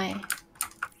wasting all my.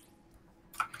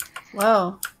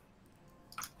 Whoa.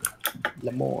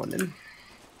 The morning.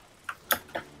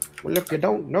 Well, if you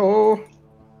don't know.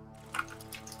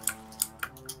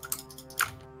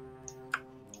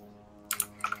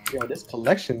 Yo, this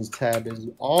collections tab is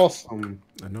awesome.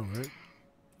 I know, right?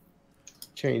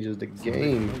 Changes the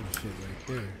game. Oh shit, right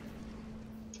there.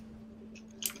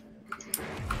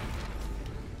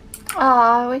 Oh,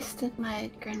 I wasted my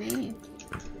grenade.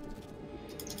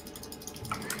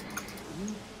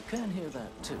 You can hear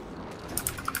that too.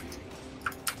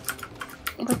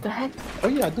 What the heck? Oh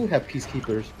yeah, I do have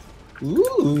peacekeepers.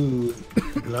 Ooh.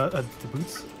 The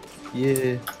boots.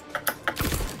 Yeah.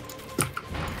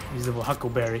 Use the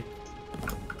huckleberry.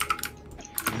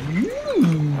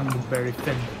 Huckleberry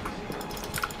fin.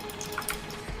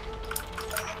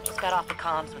 Just got off the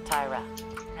comms with Tyra.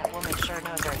 That woman sure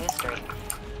knows her history.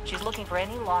 She's looking for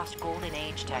any lost golden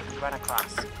age tech you run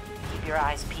across. Keep your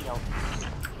eyes peeled.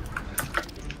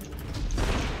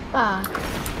 Ah.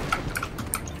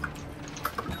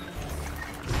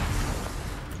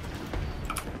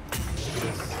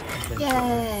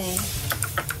 Yay.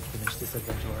 Finish this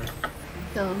adventure.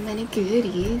 So many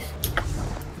goodies.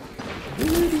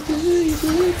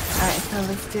 Alright, so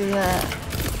let's do the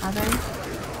other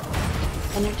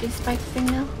energy spike thing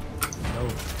now. No,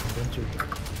 adventure.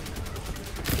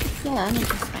 Yeah, energy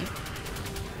spike.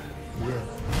 Yeah.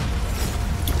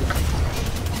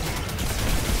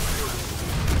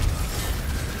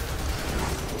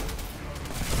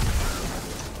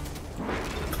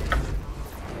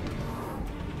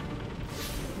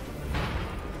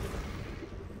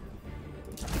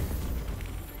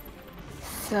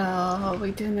 So, are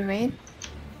we doing the raid?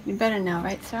 You better know,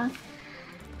 right, Sarah?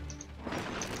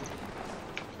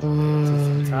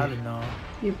 It's hard to know.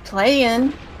 You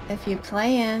playing? If you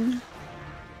playing.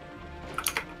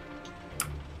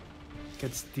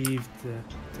 Get Steve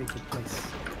to take your place.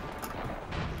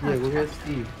 Yeah, where's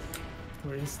Steve?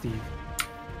 Where is Steve?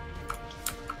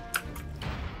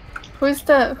 Who's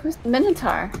the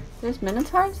Minotaur? There's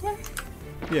Minotaurs here?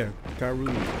 Yeah, Karu.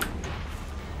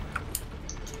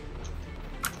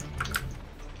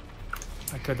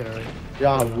 I could have already.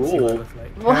 Ja See what it Rule. looks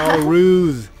like. What?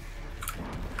 Karus.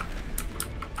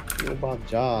 What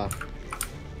about Ja?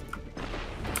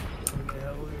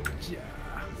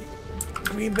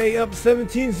 Green Bay up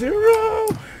 17-0.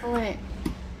 Oh, wait.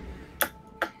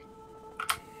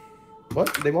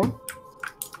 What? They won?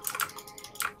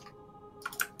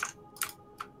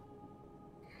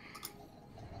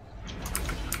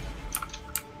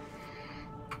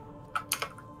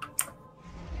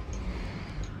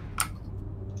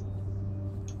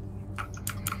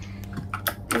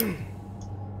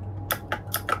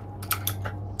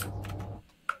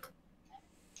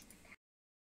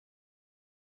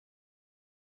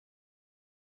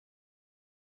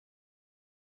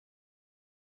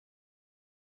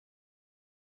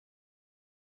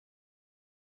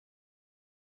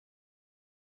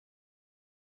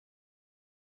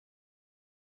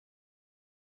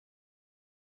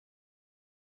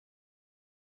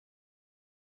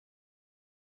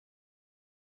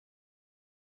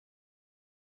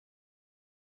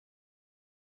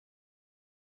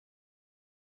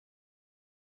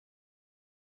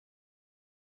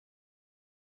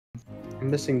 I'm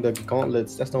missing the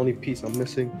gauntlets. That's the only piece I'm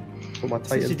missing for my You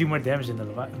should Titan. do more damage in the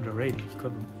raid. If you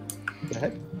couldn't. What the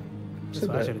heck? That's Said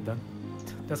what I that. should have done.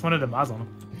 That's one of the mods on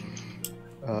him.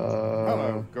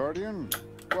 Hello, Guardian.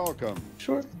 Welcome.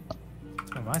 Sure.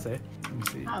 What am I say? Let me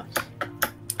see. Ouch.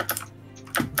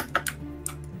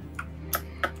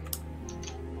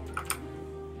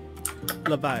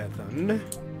 Leviathan.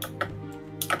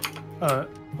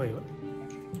 Wait, what?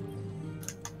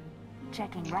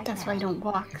 Checking right That's now. why you don't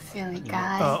walk, silly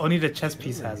guy. Only the chest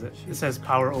piece has it. It says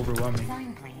power overwhelming.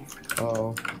 Sign, please.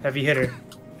 Oh. Heavy hitter.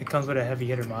 It comes with a heavy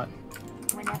hitter mod.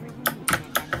 Whenever you need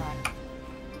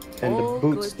it, And Oh, the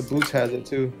boots. good. The boots has it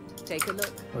too. Take a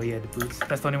look. Oh yeah, the boots.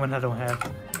 That's the only one I don't have.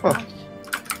 Huh.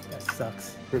 That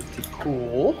sucks. Pretty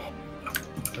cool.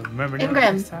 So remember now,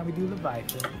 Ingram. next time we do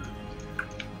Leviathan.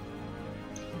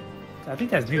 I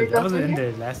think that's we new. go That wasn't through in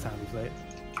here? there last time we played.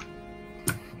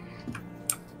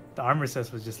 The armor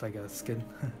set was just like a skin.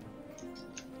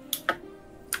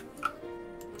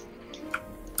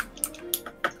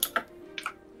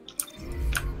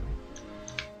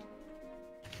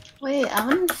 Wait, I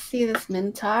want to see this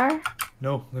Mintar.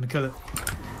 No, I'm gonna kill it.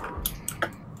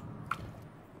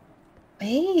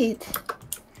 Wait.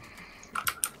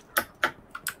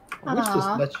 I wish this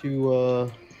Aw. let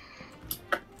you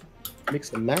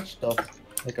mix and match stuff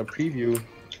like a preview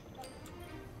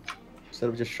instead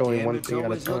of just showing one Gambit's thing at a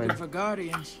always looking time. for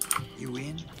guardians. You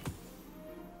in?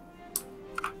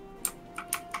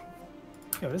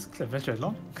 Yo, this adventure is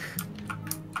long.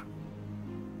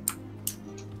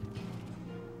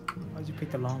 Why'd you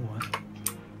pick the long one?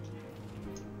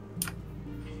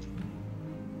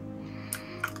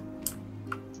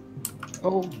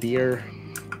 Oh dear.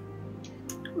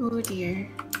 Oh dear.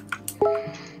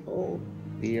 Oh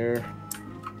dear.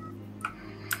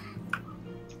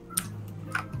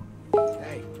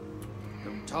 Hey,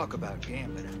 don't talk about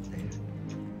gambling out there.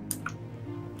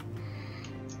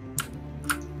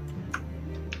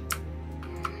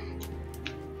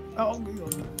 Oh,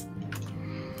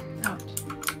 Ouch.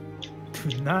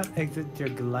 do not exit your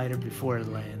glider before it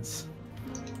lands.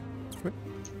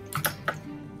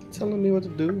 Telling me what to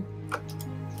do.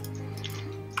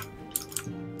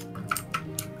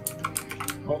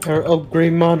 Our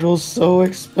upgrade module's so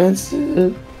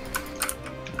expensive.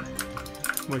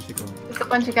 Where's she going? There's a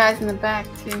bunch of guys in the back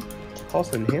too.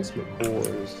 Cost enhancement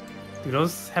cores. Do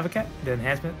those have a cat? The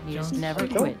enhancement? You Jones? just never I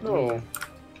quit. don't know.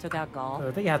 Took out golf.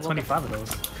 I think I had Woke up- 25 of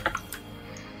those.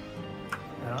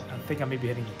 I think I may be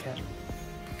hitting the cat.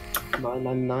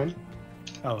 $9.99.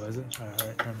 Oh, is it?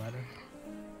 Alright, never mind.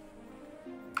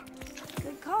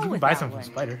 Good call You can with buy that some from one.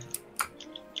 Spider.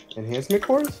 Enhancement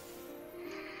cores?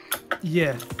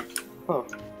 Yeah, Huh.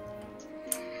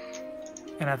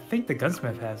 and I think the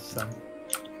gunsmith has some.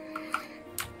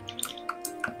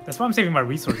 That's why I'm saving my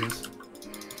resources.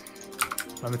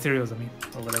 My materials, I mean,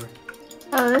 or whatever.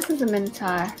 Oh, this is a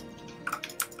Minotaur.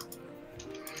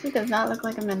 He does not look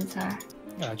like a Minotaur.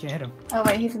 Yeah, I can't hit him. Oh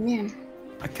wait, he's immune.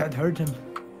 I can't hurt him.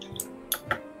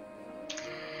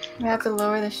 We have to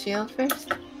lower the shield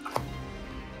first.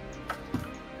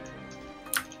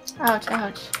 Ouch,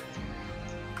 ouch.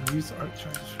 Use arc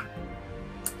charge.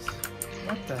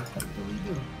 What the heck do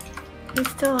we do? He's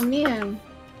still immune.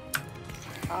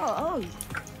 Oh,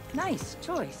 nice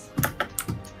choice.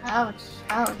 Ouch,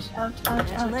 ouch, ouch, ouch,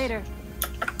 Catch you ouch. later.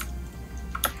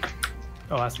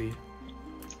 Oh, I see.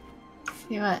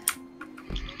 See what?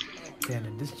 Damn,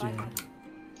 in this gym.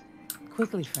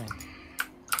 Quickly, friend.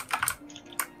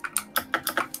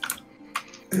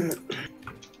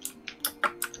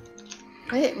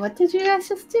 Wait, what did you guys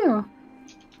just do?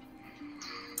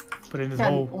 Put it in this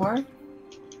Got an hole. orb?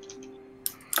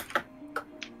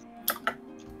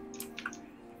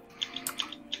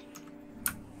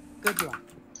 Good luck.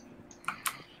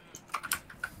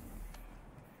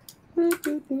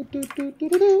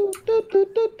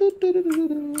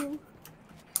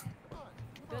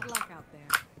 Good luck out there.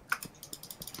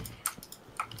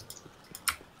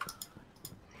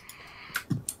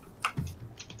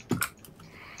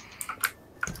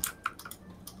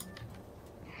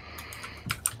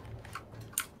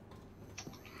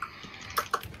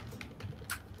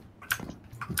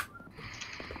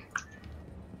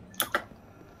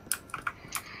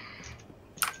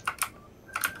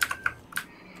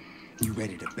 You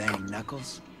ready to bang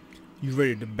knuckles? You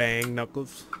ready to bang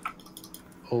Knuckles?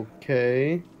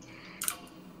 Okay.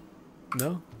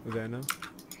 No? Was that no?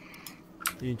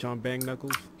 You ain't trying to bang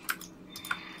Knuckles?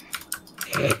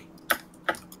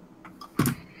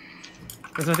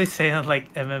 That's what they say on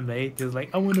like MMA. They're like,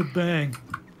 I want to bang.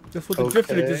 That's what the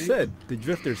drifter Okay. just said. The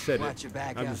drifter said Watch it. your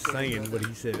back I'm out just there, saying brother. what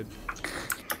he said.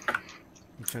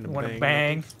 You trying to Want bang? to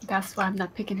bang? That's why I'm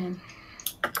not picking him.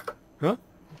 Knuckles? Huh?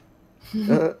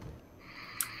 Uh,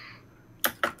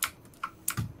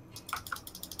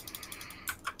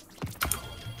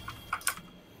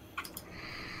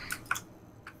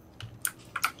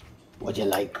 would you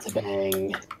like to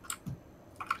bang?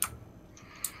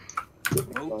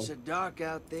 Ropes are dark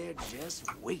out there. Just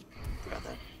wait,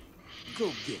 brother.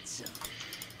 Go get some.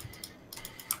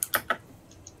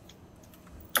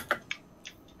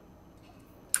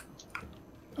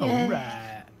 Yeah.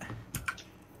 Alright.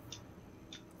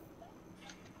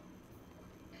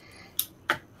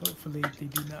 Hopefully they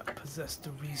do not possess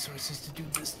the resources to do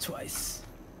this twice.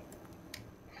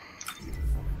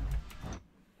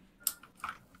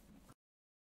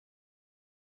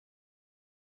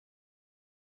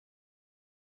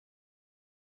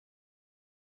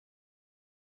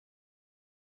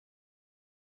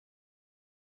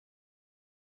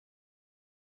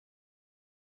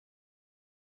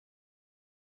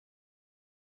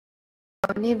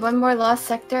 We need one more lost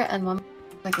sector and one more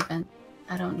like event.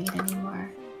 I don't need any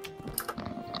more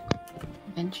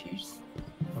adventures.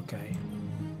 Okay.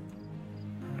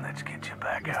 Let's get you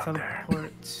back Let's out there.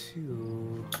 teleport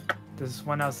to. There's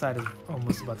one outside is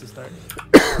almost about to start.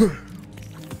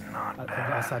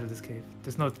 Outside of this cave.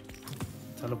 There's no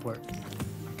teleport.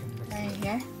 Right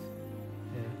here?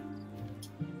 Yeah.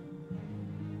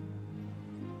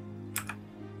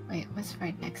 Wait, what's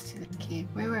right next to the cave?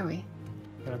 Where were we?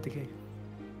 Get out the cave.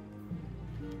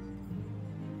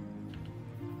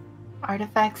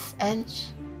 Artifacts edge.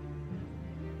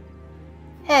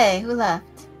 Hey, who left?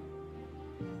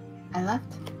 I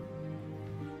left?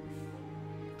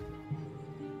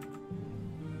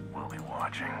 We'll be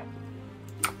watching.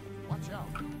 Watch out.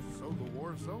 So the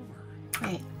war's over.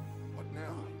 Wait. What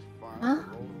now? Huh?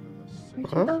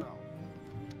 Where'd you go?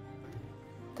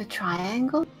 The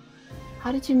triangle?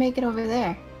 How did you make it over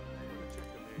there?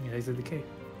 Yeah, he's in the cave.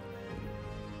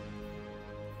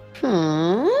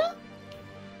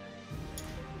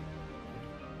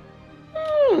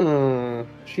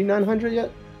 She 900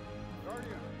 yet?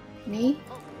 Me?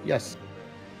 Yes.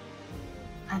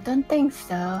 I don't think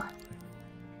so.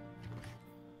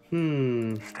 Stay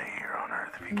here on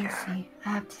Earth if you Let me can. see. I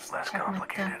have to check my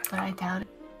stuff, but I doubt it.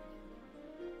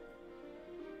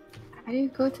 How do you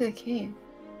go to the cave?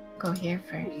 Go here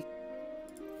first.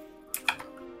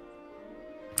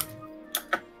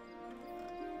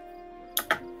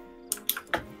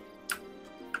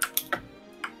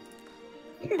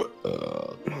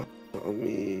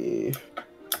 Me. If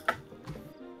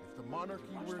the monarchy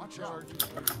were in charge, it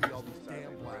would be all these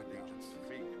damn black agents.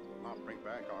 Not bring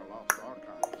back our lost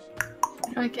archives.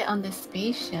 How do I get on this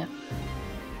spaceship?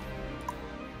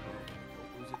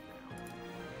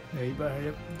 Yeah, you better hurry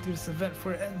up. Do this event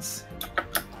before it ends.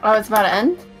 Oh, it's about to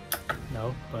end?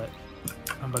 No, but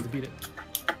I'm about to beat it.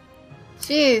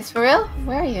 Jeez, for real?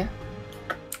 Where are you?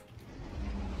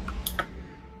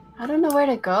 I don't know where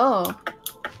to go.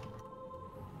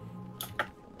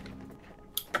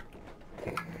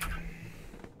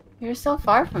 You're so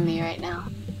far from me right now.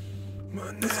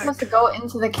 You're supposed to go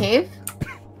into the cave?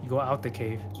 You go out the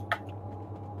cave.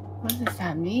 What does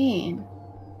that mean?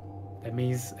 That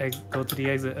means go to the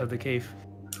exit of the cave.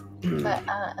 But,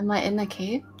 am I in the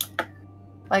cave?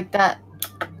 Like that?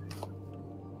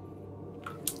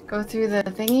 Go through the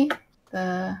thingy?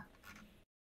 The...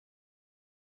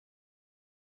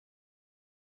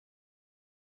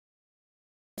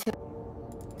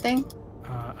 thing?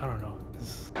 I don't know.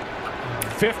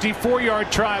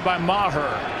 54-yard try by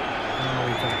Maher.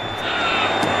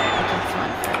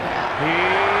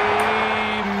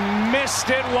 He missed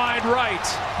it wide right.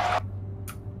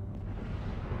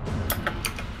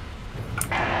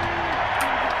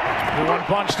 The one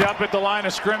punched up at the line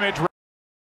of scrimmage.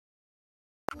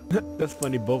 That's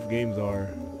funny. Both games are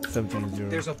 17-0.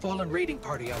 There's a fallen raiding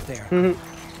party out there.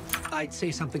 I'd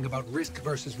say something about risk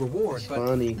versus reward,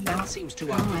 but that seems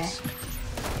too obvious.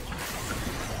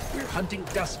 We're hunting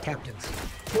dust captains.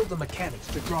 Kill the mechanics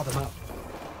to draw them out.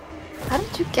 How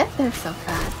did you get there so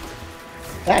fast?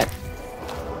 That.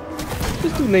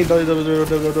 Just do name W.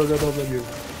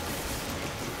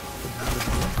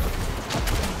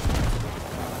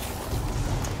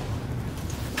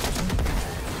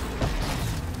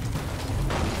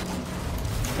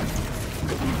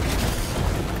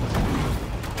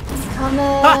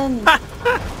 Coming!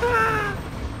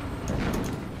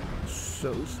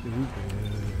 So stupid.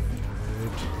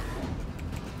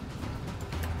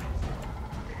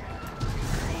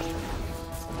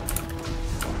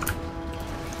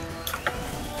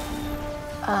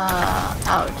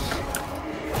 Ouch.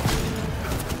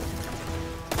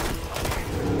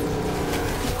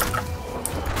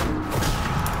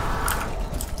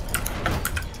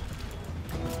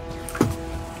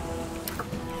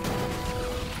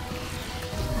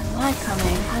 I'm not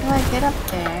coming. How do I get up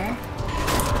there?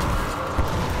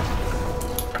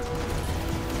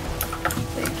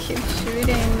 They keep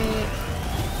shooting me.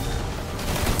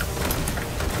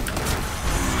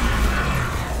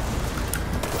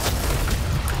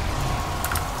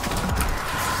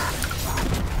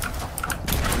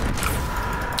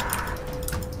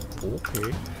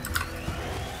 Okay.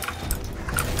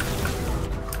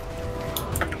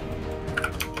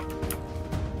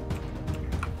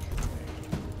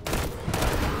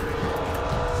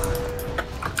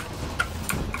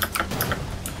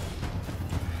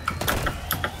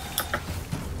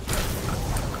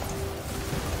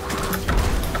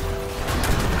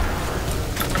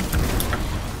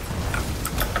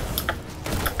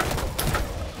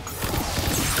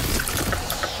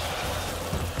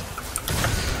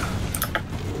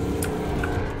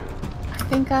 I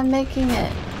think I'm making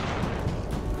it.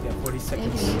 Yeah, 40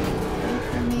 seconds. Maybe. Wait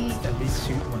for me. At least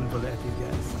shoot one bullet at these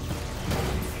guys.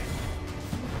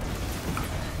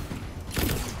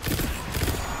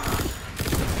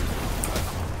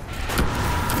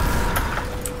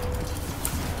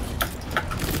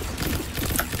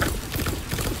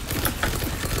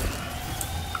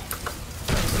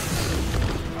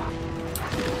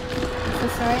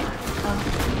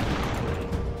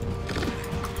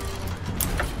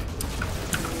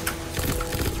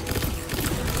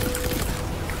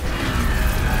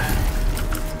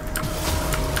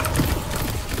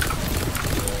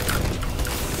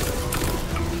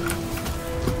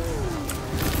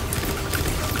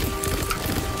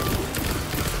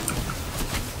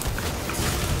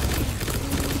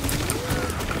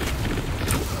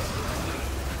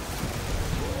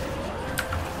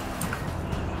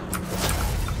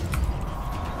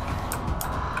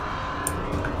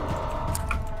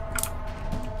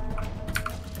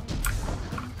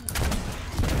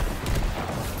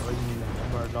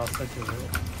 such a hit.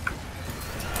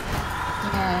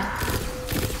 Yeah.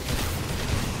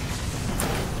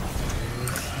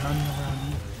 There's none around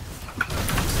either.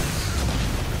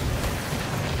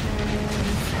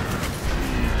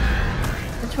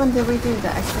 Which one did we do? The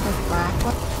Exodus Black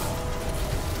one?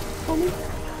 It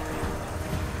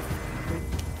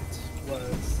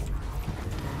was.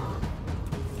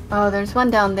 Oh, there's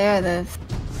one down there. This.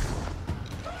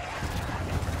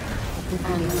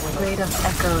 And Blade of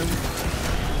Echoes.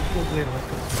 Blade of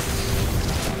Echoes.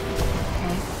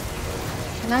 Okay.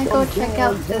 Can I go check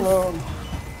out this? I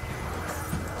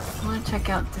want to check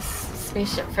out this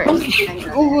spaceship first.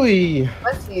 Oi!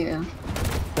 What's you?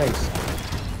 Thanks.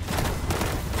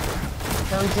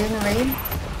 So we doing the raid?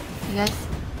 You guys?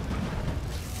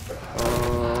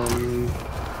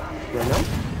 Right now?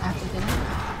 After dinner?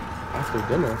 After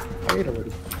dinner? I ate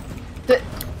already. I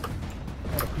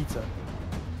had a pizza.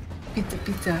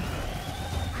 Pizza.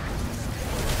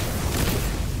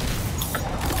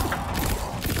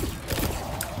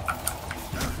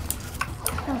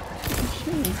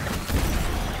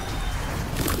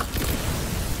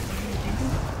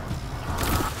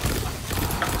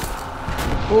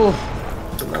 Oh,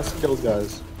 did not see those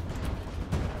guys.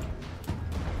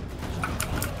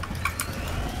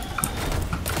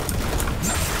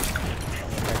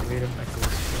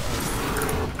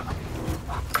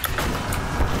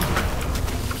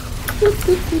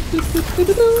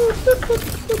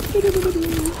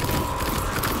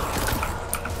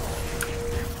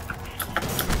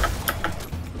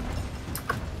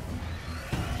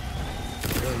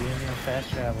 Fast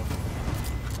travel.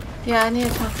 Yeah, I need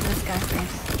to talk to this guy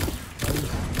first.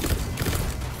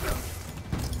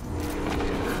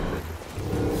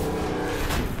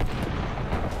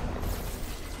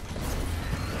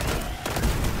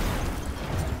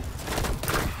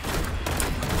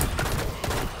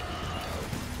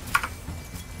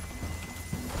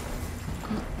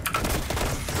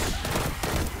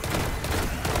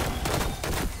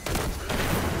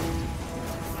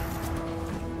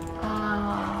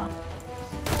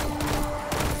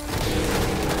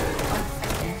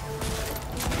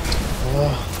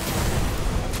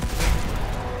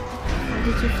 Where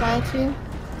did you fly to?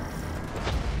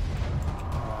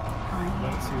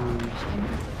 Went to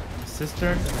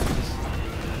Cistern and then just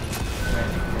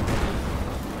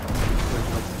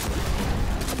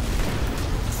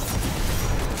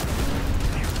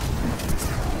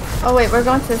Oh wait, we're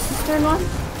going to the Cistern one?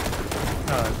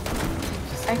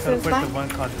 just Exodus teleport back? to one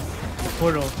called the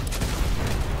portal.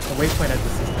 The waypoint at the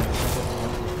Cistern.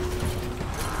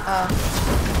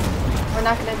 We're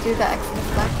not gonna do the Exodus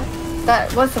Black one?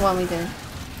 That was the one we did.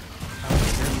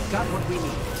 Got what we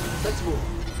need. Let's move.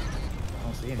 I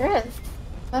don't see There is.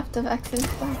 Left of Exodus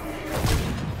Black.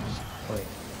 Wait.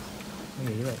 Yeah,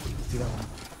 you're right. Let's do that one.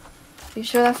 You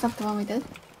sure that's not the one we did?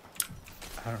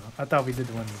 I don't know. I thought we did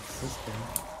the one with the Cistern.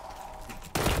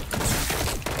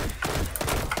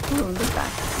 Ooh, look at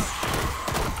that.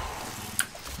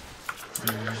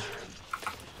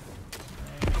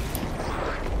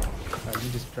 Alright, you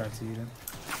just drive to you then.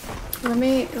 Let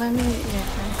me, yeah, try.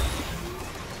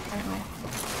 Right away.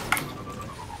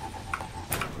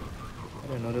 I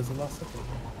didn't know there's a lost secret.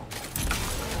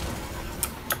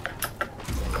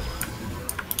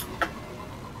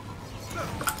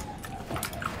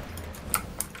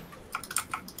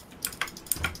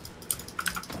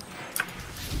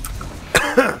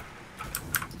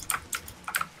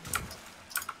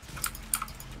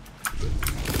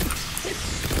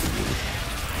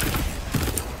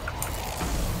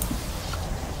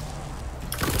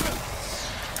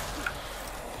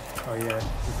 Oh yeah,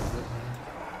 this is it.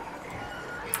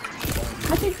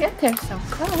 How did you get there so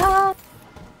fast?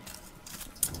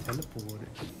 Teleported.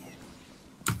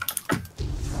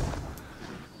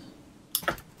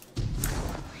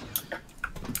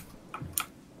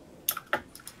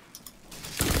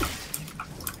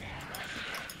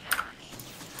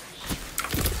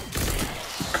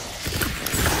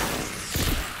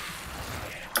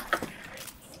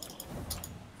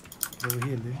 Over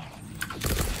here, dude.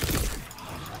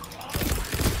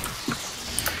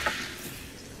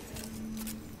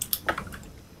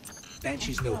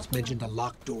 Banshee's notes mentioned a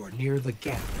locked door near the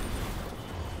gap.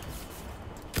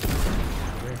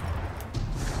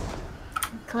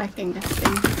 I'm collecting this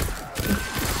thing.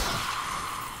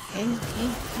 Okay.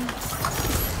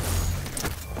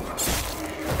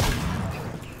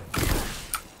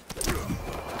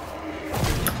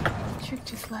 Trick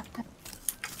just left it.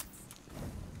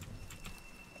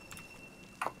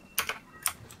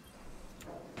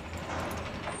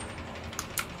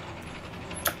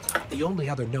 The only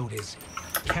other note is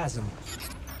chasm.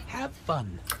 Have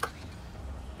fun.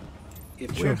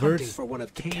 If we're hunting for one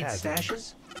of Cade's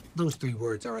stashes, those 3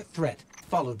 words are a threat,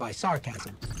 followed by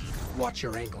sarcasm. Watch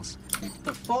your angles.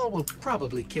 The fall will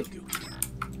probably kill you.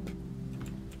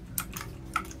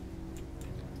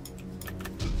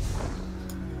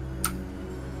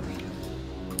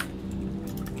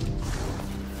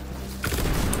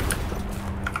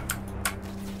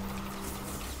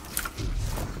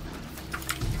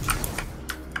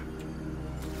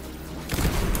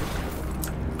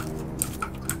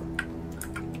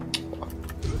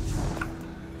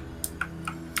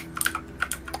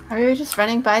 Are you just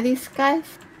running by these guys?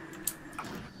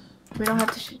 We don't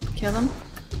have to kill them?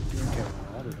 You don't kill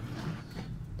all of them.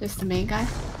 Just the main guy?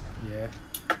 Yeah.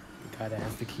 The guy that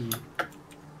has the key.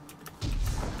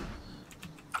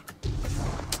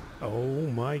 Oh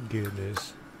my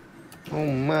goodness. Oh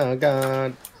my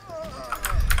god.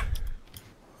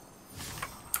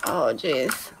 Oh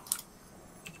jeez.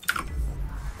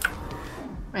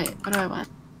 Wait, what do I want?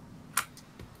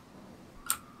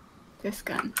 This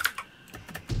gun.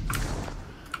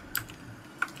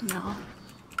 No.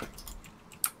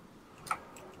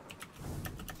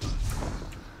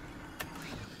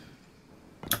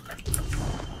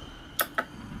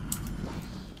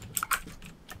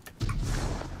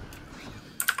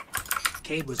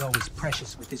 Cade was always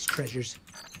precious with his treasures.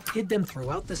 Hid them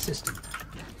throughout the system.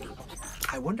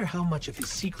 I wonder how much of his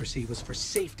secrecy was for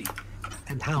safety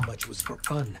and how much was for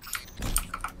fun.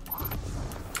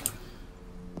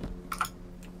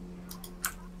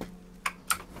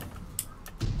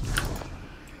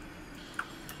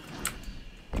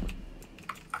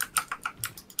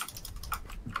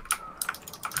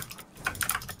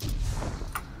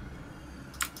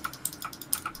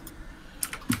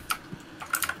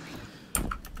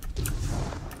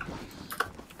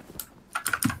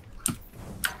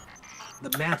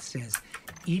 The math says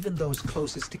even those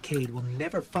closest to Cade will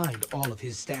never find all of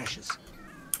his stashes.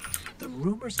 The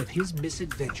rumors of his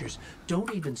misadventures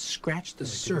don't even scratch the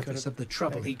surface of the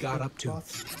trouble he got up to.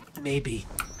 Maybe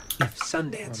if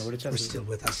Sundance were still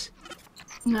with us.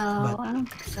 No, But I don't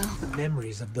think so. the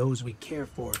memories of those we care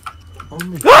for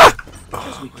only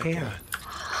because we care.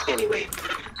 Anyway,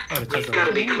 we've got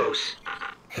to be close.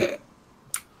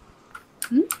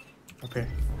 Okay.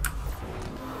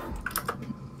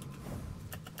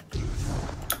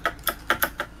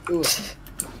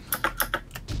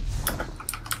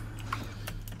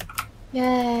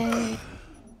 Yay!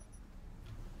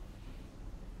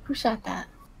 Who shot that?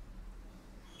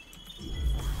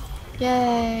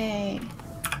 Yay!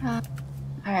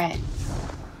 Alright.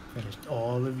 Finished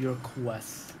all of your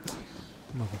quests.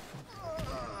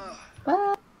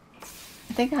 Well,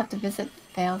 I think I have to visit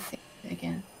Failsafe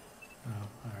again. Oh,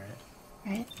 alright.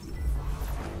 Right?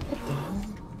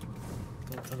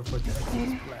 Don't teleport to There.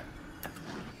 Exodus Black.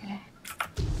 Okay.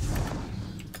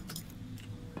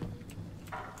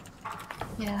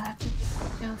 Yeah, I have to visit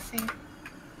Failsafe.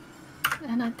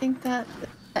 And I think that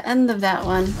the end of that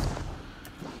one.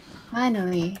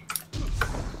 Finally.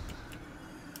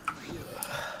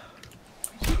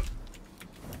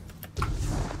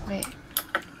 Wait.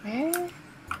 Where?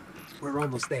 We're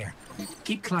almost there.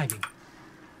 Keep climbing.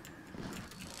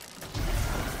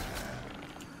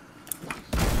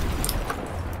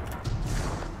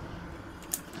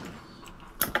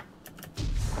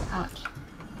 Ouch.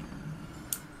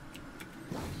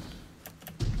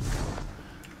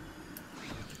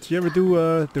 Did you ever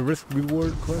do the risk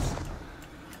reward quest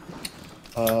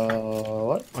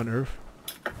What? on Earth?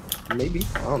 Maybe.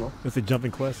 I don't know. It's a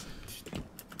jumping quest.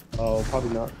 Oh,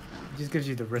 probably not. It just gives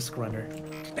you the risk runner.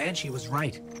 Banshee was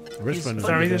right. Risk His runner.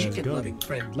 funny Sorry, chicken-loving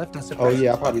friend left us a Oh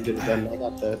yeah, I probably did it then. I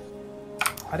got that.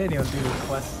 I didn't even do the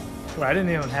quest. Well, I didn't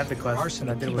even have the quest.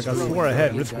 Arsenal And I did keeps what I was I growing. swore I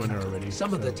had risk runner already.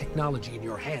 Some of so. the technology in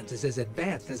your hands is as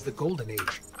advanced as the Golden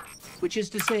Age. Which is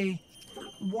to say,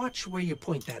 watch where you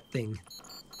point that thing.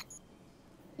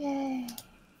 Yay.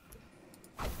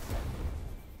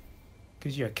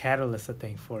 Gives you a catalyst, I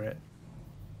think, for it.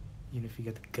 Even if you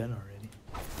get the gun already.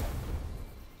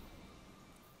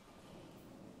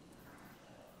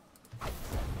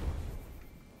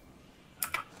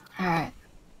 Alright.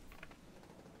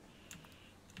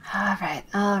 Alright,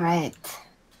 alright.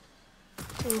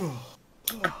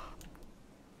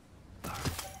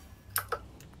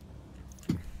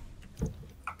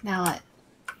 Now what?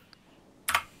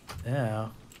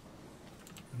 Now,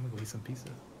 I'm gonna go eat some pizza.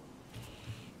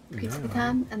 Pizza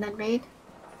time and then raid?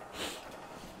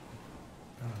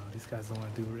 Oh, these guys don't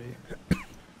want to do raid.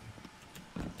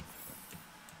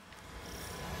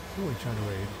 Who are we trying to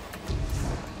raid?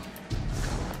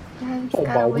 Yeah, just Oh,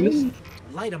 gotta bonus. wait.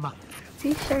 Light 'em up.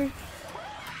 T-shirt.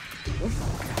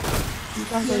 You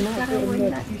guys are not gotta getting win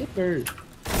that that t-shirt.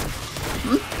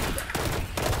 You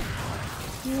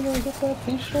don't get that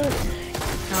t-shirt?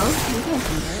 No, you can't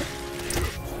do it.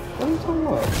 What are you talking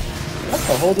about? That's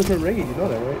a whole different raid, you know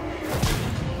that, right?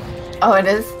 Oh, it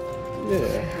is?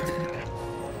 Yeah.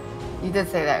 You did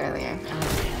say that earlier.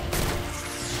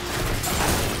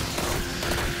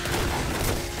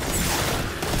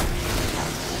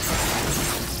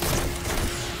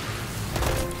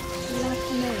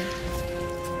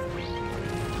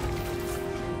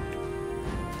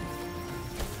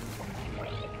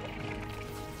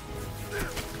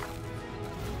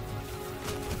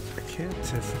 I can't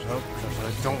test it out because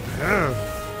I don't have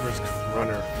Risk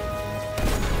Runner.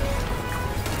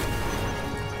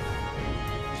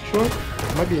 Sure.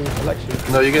 It might be in collection.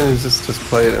 No, you can just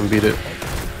play it and beat it.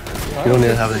 You don't need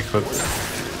to have it equipped.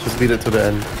 Just beat it to the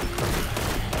end.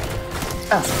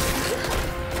 Oh.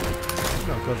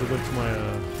 No, because it went to my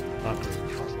opera.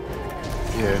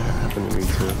 Yeah, it happened to me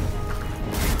too.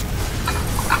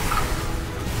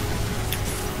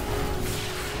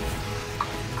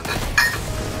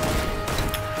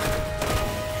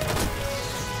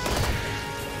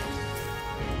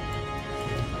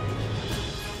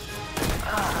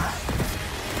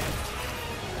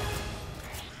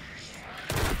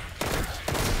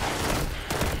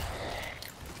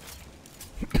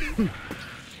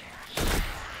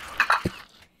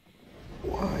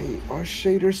 Why are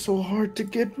shaders so hard to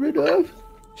get rid of?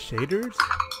 Shaders?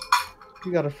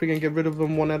 You gotta freaking get rid of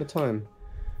them one at a time.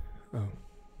 Oh.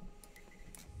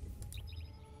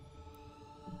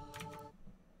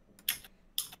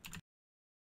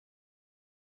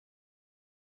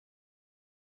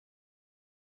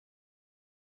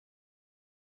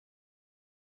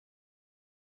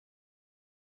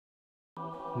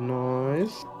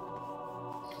 Nice.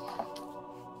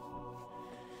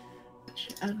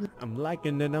 I'm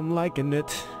liking it, I'm liking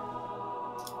it.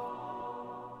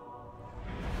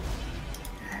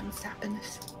 I'm stopping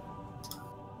this.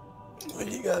 What are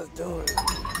you guys doing?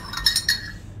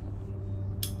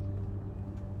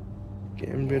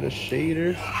 Getting rid of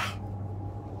shaders.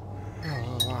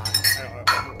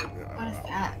 What is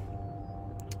that?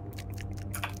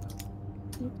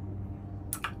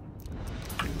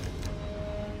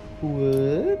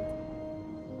 What?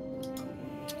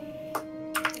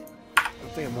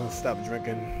 I think I'm gonna stop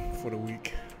drinking for the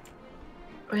week.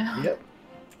 Yeah. Yep.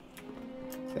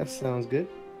 That sounds good.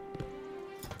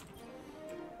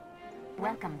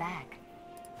 Welcome back.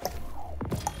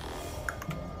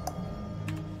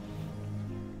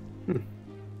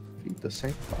 Feed the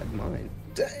sanctified mind.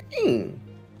 Dang!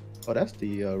 Oh, that's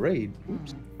the raid.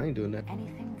 Oops, I ain't doing that.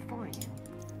 Anything for you?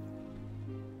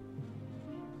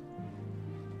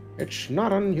 It's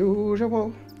not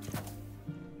unusual.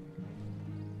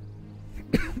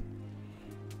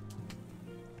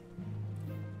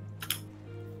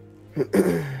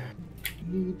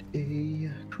 Need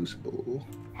a crucible.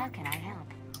 How can I help?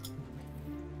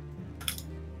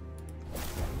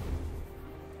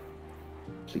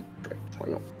 Sleep, drag,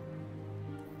 triumph.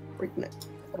 Breakneck.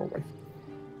 Auto rifle.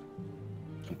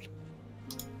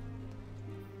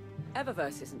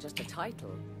 Eververse isn't just a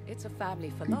title, it's a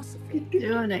family philosophy.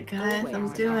 Doing it, guys.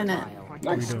 I'm doing it.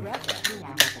 Nice.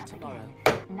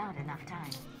 Not enough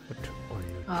time.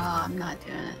 Oh, I'm not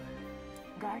doing it.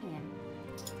 Guardian.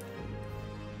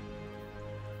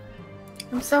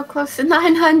 I'm so close to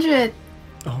 900.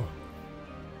 Oh.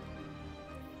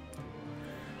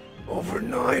 Over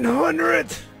 900!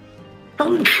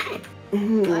 Bless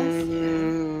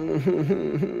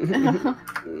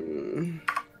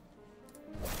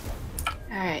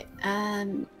Alright,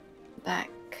 back.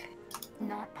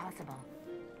 Not possible.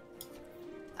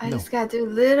 I No. just gotta do a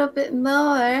little bit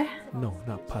more. No,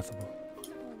 not possible.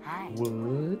 Hi.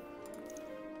 What?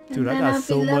 Dude, I And then got I'll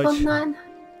so be level much 900.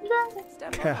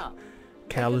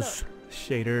 callus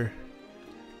shader.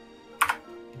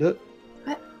 Good.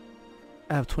 What?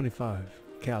 I have 25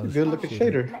 callus. Good looking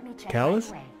shader. Let me check Callus?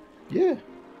 right away. Yeah.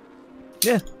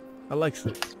 Yeah, I like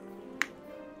it.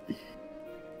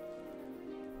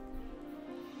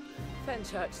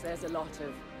 Fenchurch, there's a lot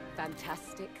of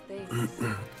fantastic things.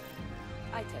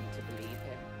 I tend to believe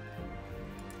him.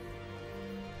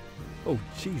 Oh,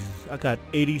 Jesus. I got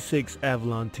 86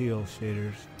 Avalon Teal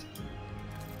shaders.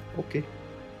 Okay.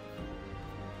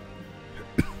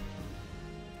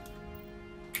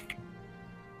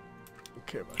 Don't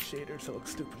care about shaders. I look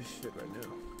stupid as shit right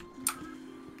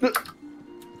now.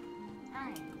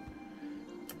 Hi.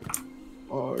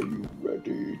 Are you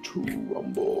ready to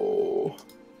rumble?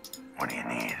 What do you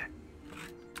need?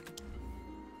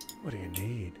 What do you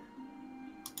need?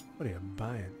 What are you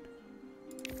buying?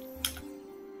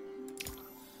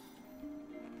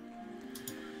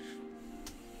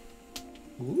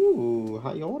 Ooh,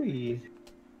 Hayori.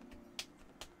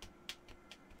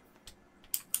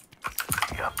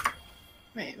 Yep.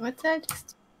 Wait, what's that?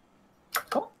 Just...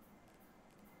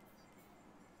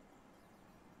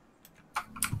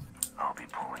 I'll be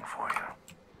pulling for you,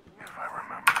 if I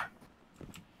remember.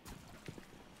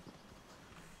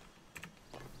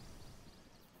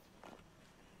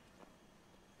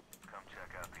 Come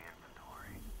check out the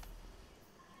inventory.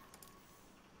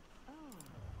 Oh,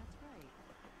 that's right.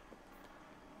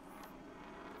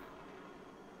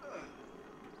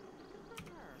 Good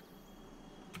for her.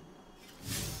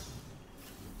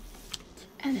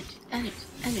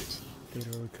 Energy.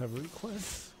 Data recovery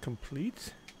quest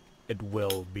complete. It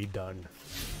will be done.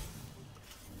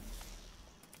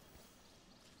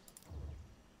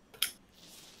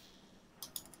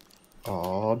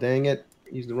 Oh, dang it.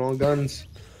 Used the wrong guns.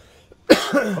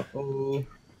 Uh-oh.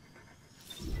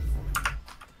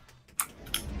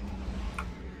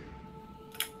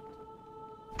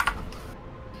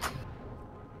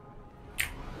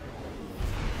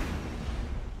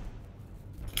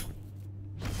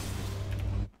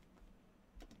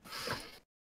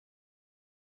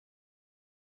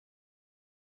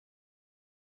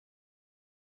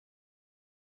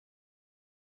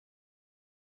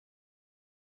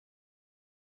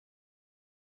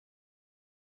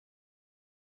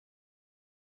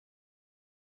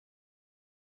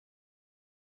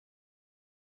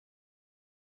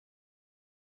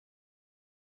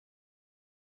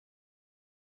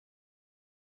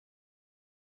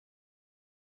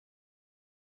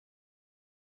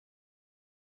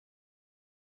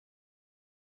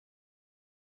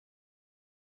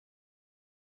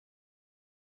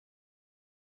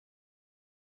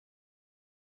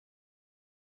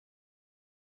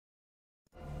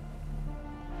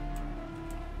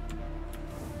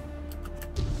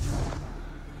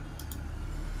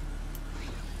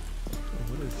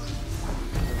 What is this?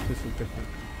 This is different.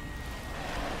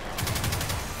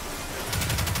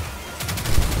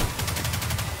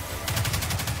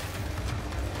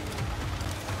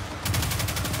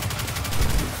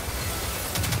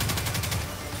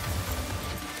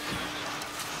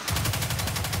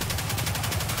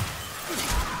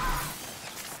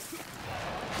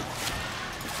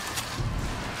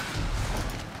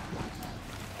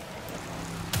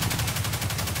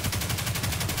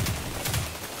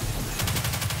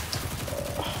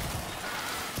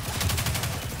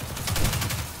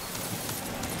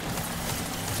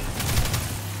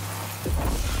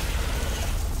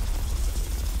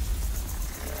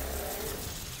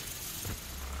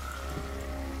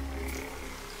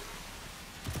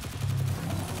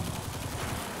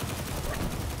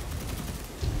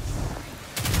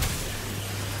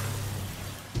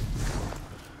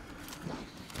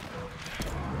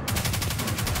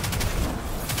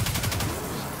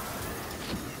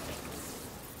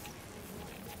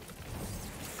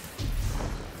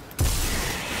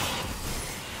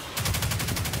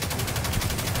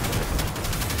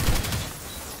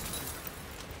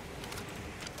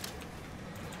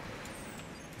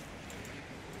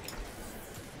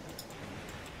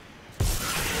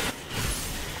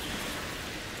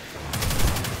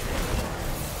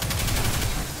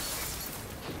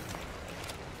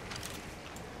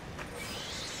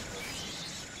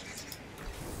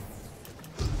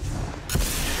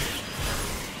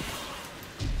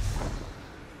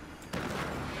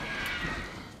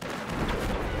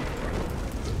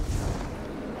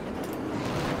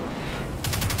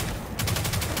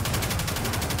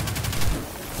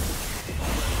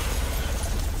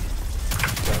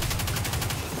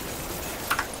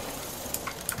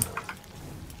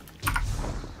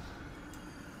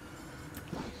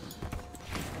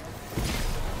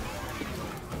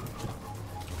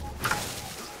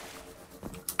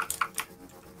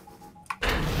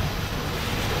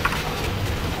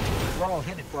 We're all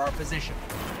headed for our position.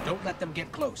 Don't let them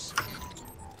get close.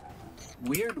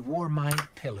 Weird Warmind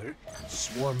pillar,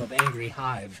 swarm of angry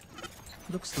hive.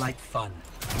 Looks like fun.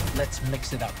 Let's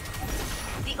mix it up.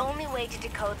 The only way to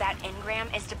decode that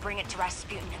engram is to bring it to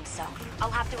Rasputin himself. I'll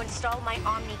have to install my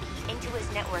Omni key into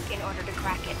his network in order to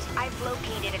crack it. I've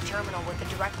located a terminal with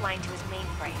a direct line to his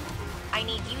mainframe. I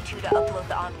need you two to upload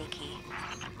the Omni key.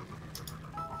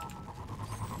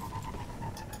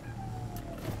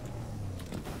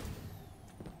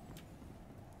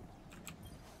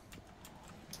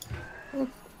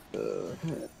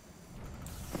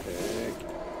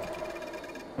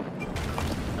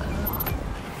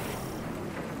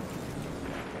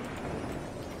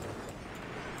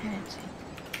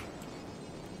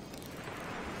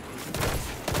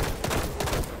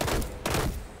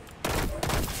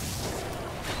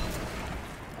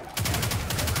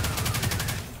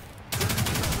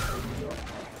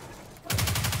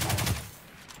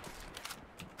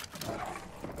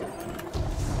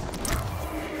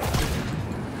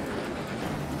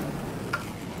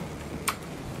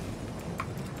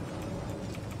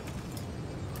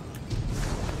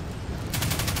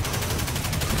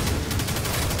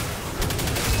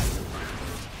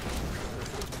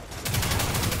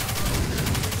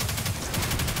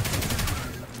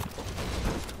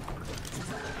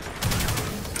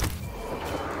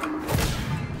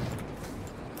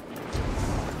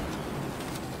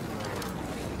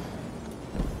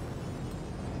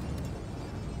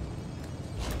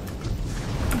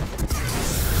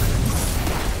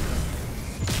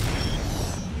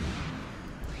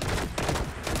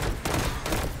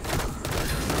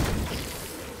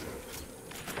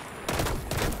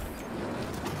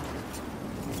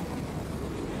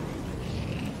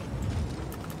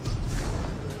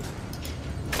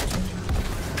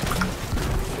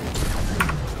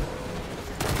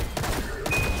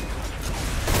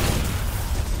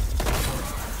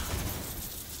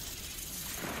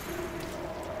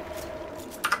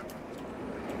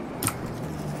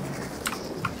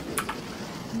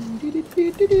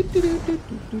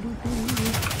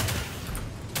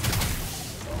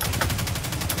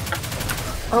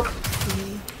 Oh.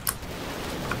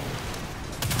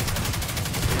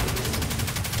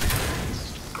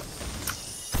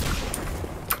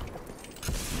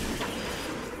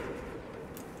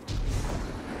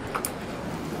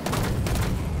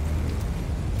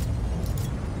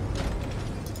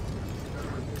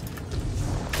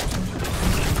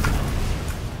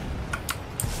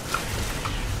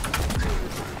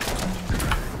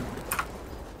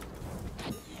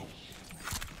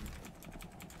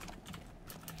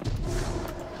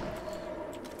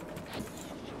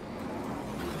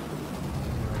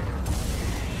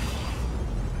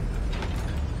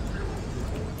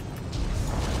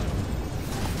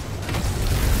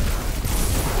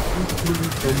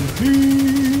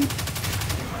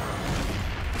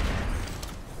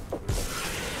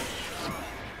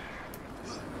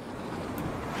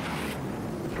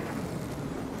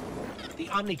 The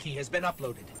Omni key has been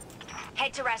uploaded.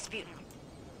 Head to Rasputin.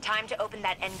 Time to open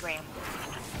that engram.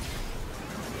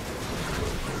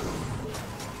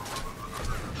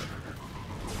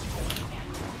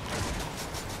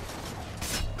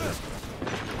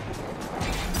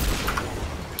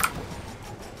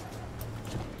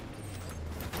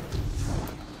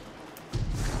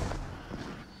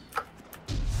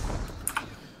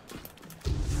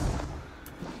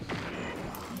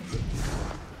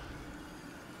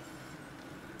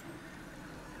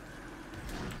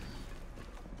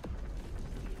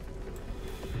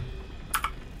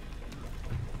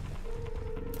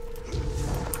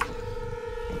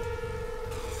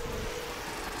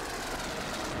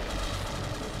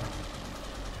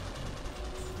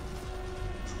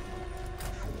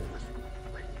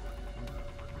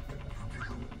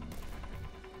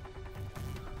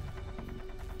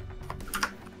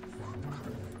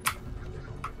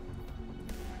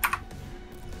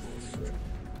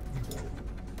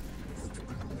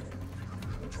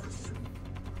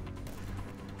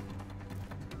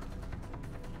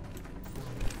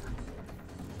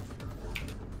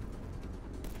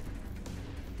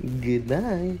 Good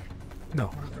night. No.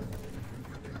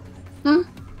 Hmm?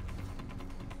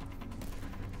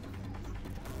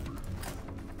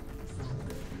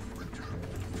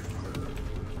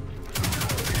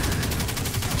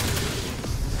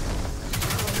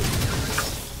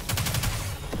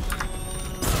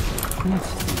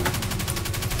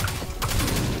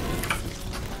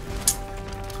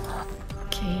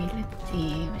 Okay, let's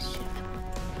see. What should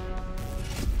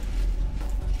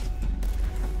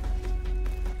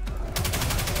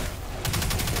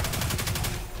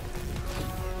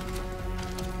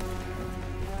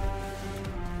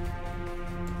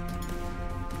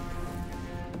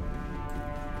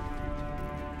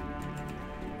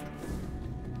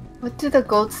What do the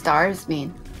gold stars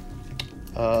mean?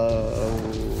 Are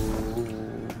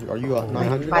you at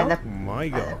 900 By now? the, My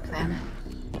by God. the planet.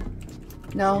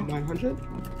 No. 900?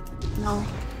 No.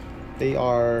 They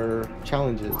are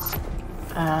challenges.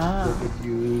 Oh. They'll give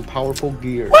you powerful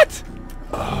gear. What?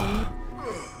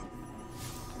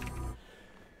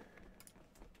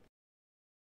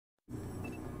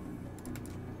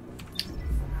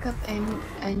 Look up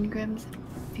engrams.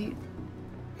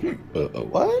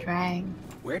 What? Drag.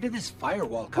 Where did this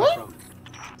firewall come from?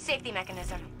 Safety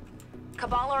mechanism.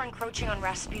 Cabal are encroaching on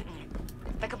Rasputin.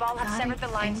 The Cabal have severed the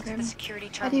lines to the security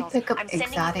How do you terminals. pick up I'm sending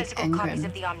you exotic physical copies engrams?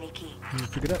 of the Omni key.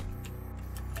 Pick it up.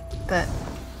 But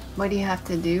what do you have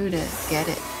to do to get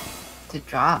it to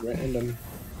drop? Random.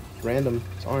 Random.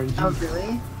 It's RNG. Oh,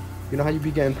 really? You know how you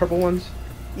be getting purple ones?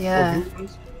 Yeah. Or blue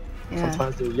ones? Yeah.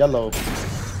 Sometimes they're yellow.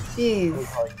 Jeez.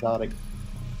 Those are exotic.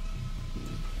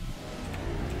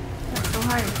 That's so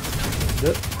hard.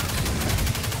 Yep.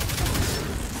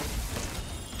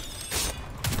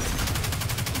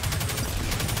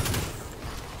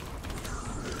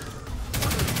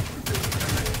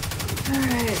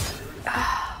 Alright.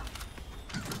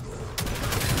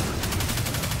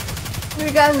 You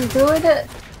guys doing it?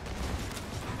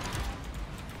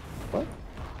 What?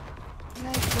 You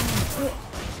guys doing it?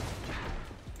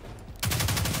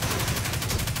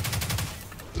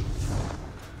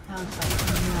 Sounds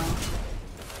like no.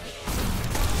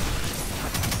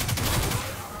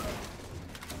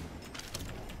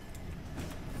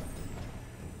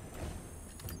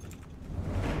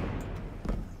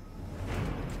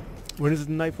 When is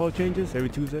the nightfall changes? Every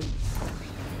Tuesday?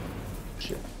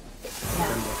 Shit.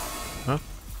 Huh?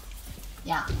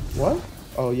 Yeah. What?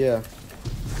 Oh, yeah.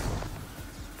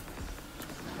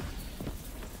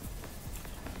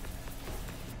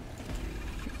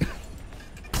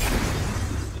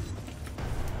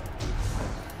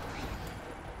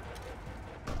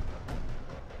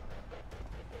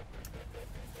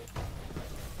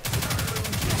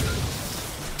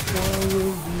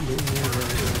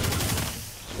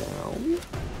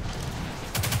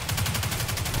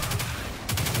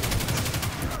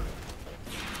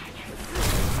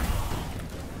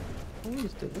 Who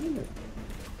is the winner?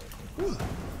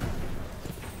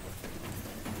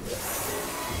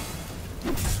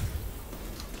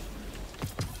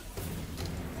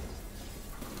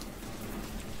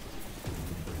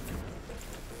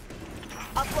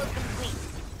 Upload complete.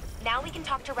 Now we can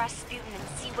talk to Rasputin and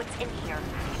see what's in here.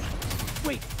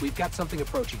 Wait, we've got something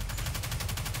approaching.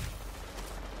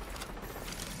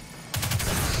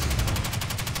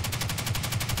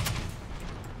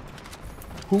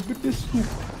 Whoop at this whoop.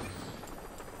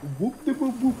 Whoop the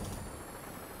whoop whoop.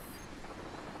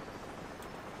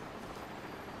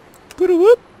 Scooter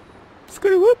whoop.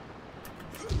 Scooter whoop.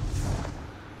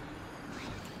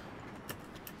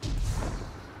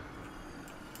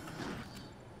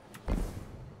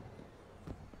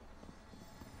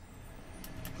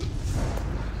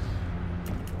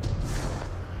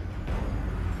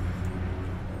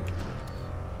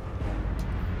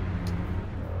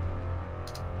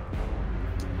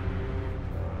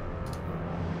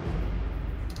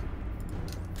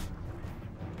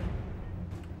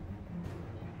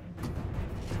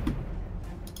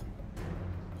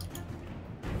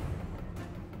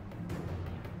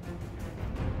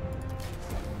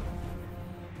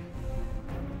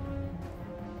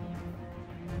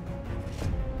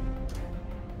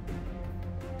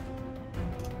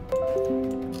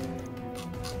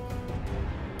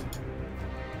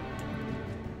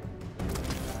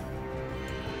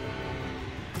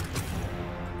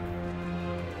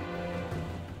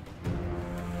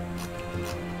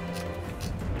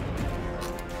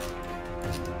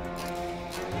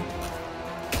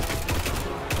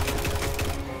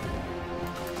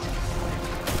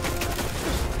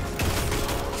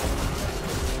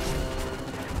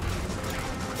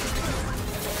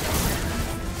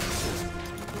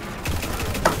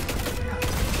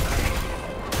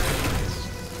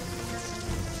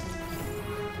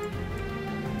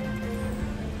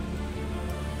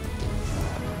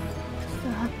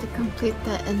 Complete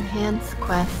the enhanced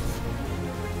quest.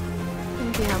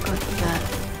 Maybe I'll go through that.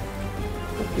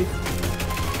 Okay.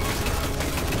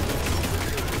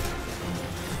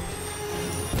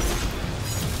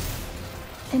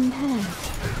 Enhanced.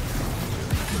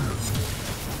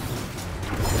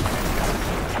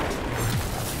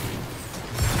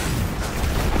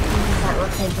 That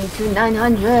will take me to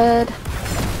 900.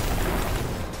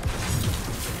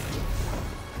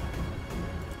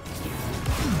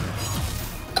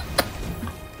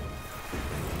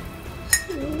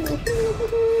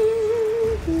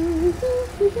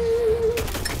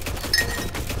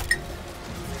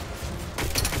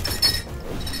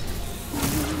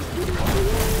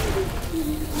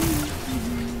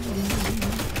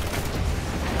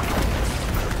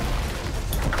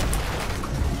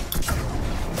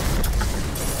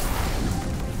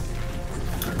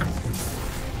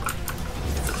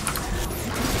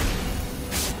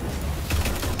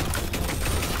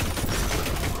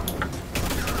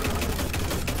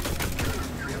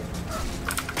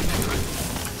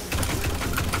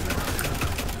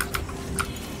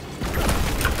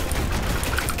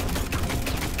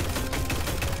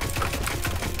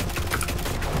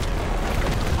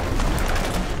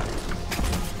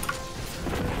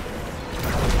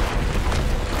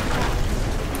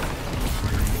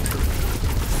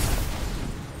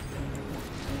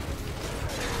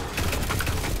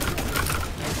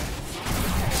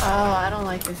 Oh, I don't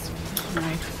like this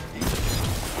knife.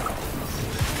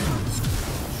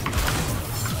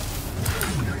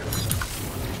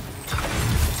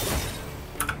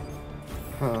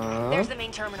 There's the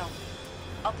main terminal.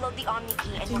 Upload the Omni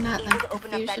key and you'll be able to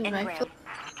open up that engram.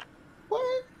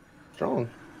 What? Strong.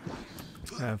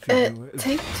 It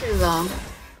takes too long.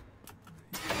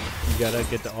 You gotta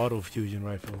get the auto fusion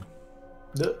rifle.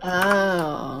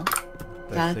 Oh.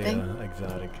 That's That a thing?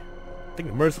 Exotic. I think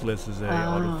the Merciless is a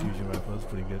auto fusion rifle. That's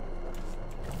pretty good.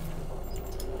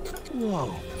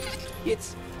 Whoa.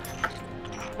 It's...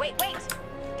 Wait.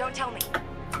 Don't tell me.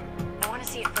 I want to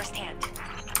see it firsthand.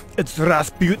 It's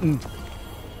Rasputin.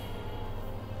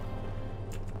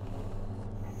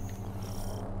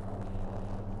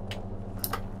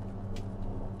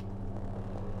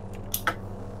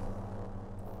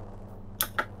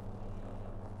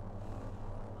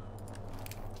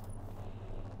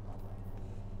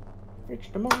 It's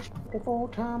the most beautiful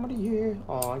time of the year.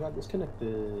 Oh, I got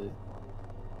disconnected.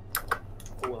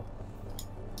 Oh well.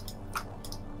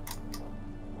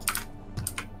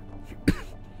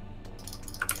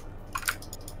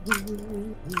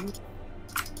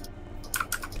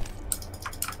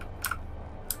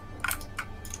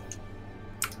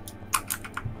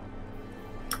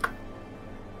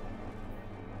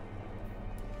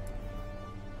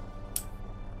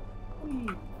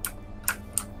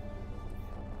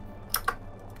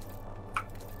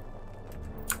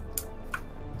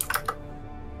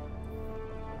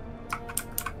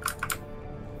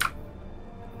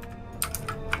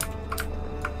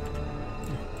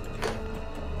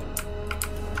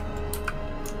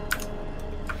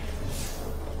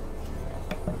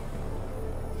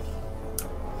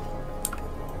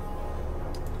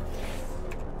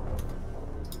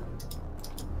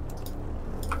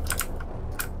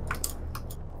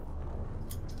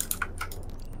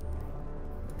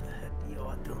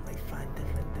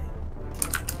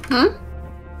 Hmm?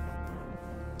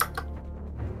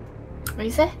 What do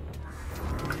you say?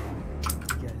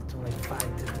 Yeah, it's only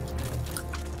 5 different things.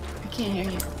 I can't hear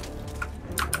you.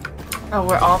 Oh,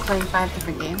 we're all playing 5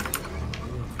 different games?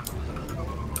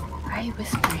 Why are you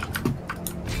whispering?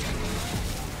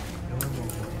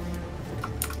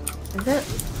 Is it?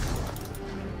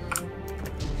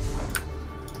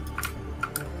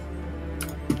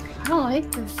 I don't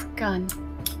like this gun.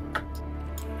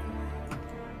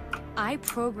 I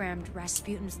programmed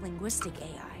Rasputin's linguistic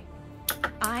AI.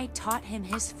 I taught him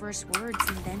his first words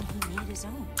and then he made his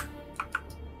own.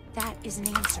 That is an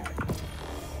answer.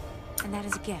 And that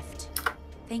is a gift.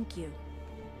 Thank you.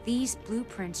 These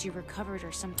blueprints you recovered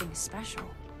are something special.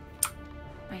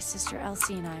 My sister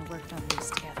Elsie and I worked on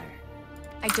these together.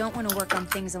 I don't want to work on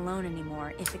things alone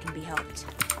anymore if it can be helped.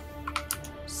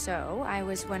 So, I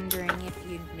was wondering if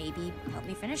you'd maybe help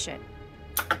me finish it.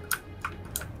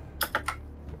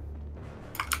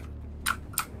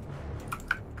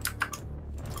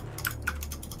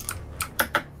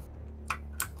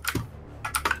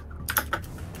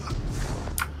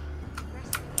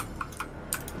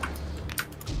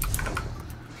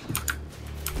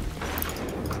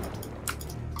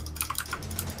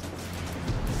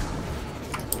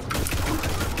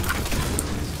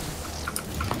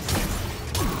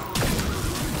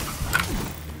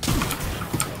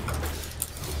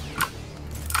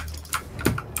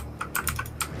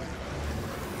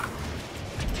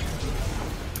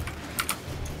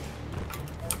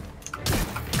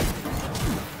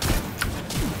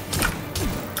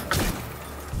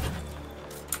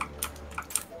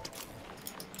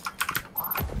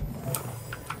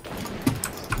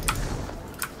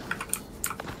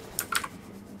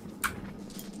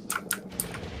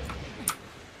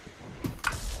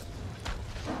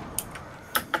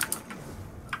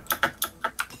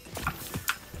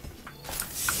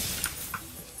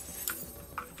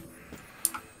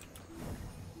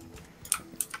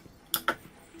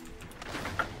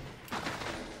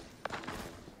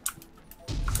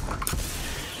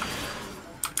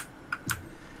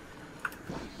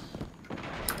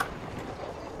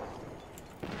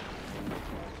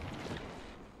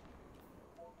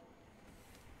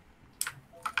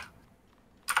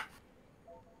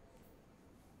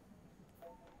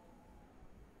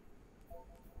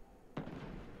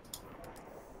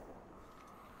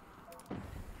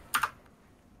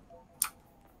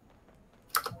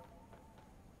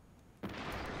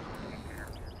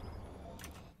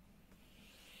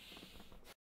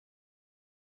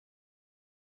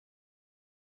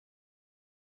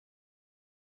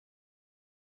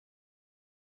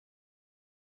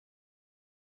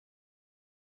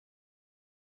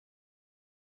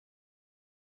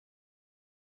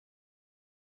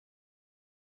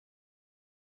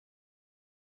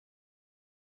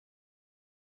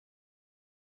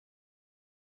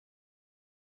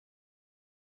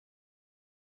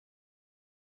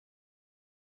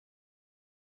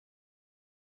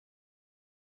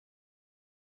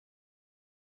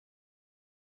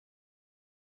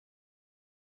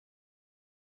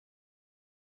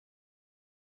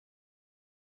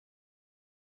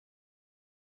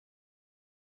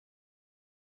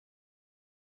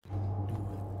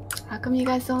 How come you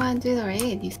guys don't want to do the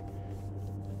raid?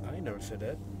 I ain't never said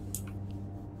that.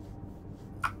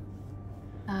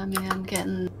 I mean, I'm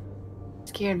getting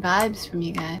scared vibes from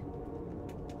you guys.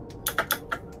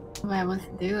 Nobody wants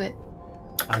to do it.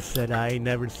 I said I ain't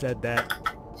never said that.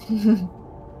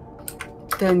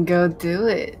 Then go do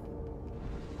it.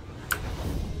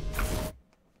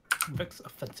 Vex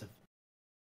offensive.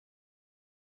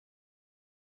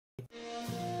 The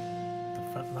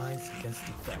front lines against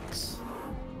the Vex.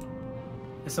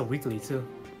 It's a weekly too.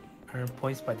 Earn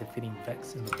points by defeating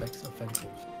Vex in the Vex offensive.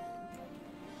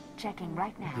 Checking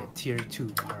right now. Be a tier 2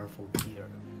 powerful gear.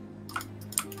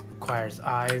 Requires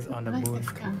eyes on the moon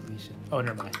for completion. Oh,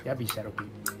 never mind. That'd be Shadow Peak.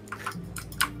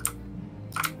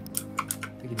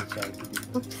 Taking the Shadow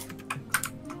Peak. Oops.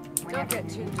 Don't get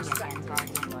too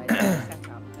distracted by the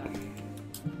setup, though.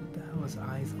 That was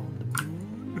eyes on the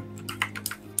moon.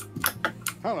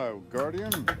 Hello,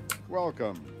 Guardian.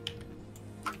 Welcome.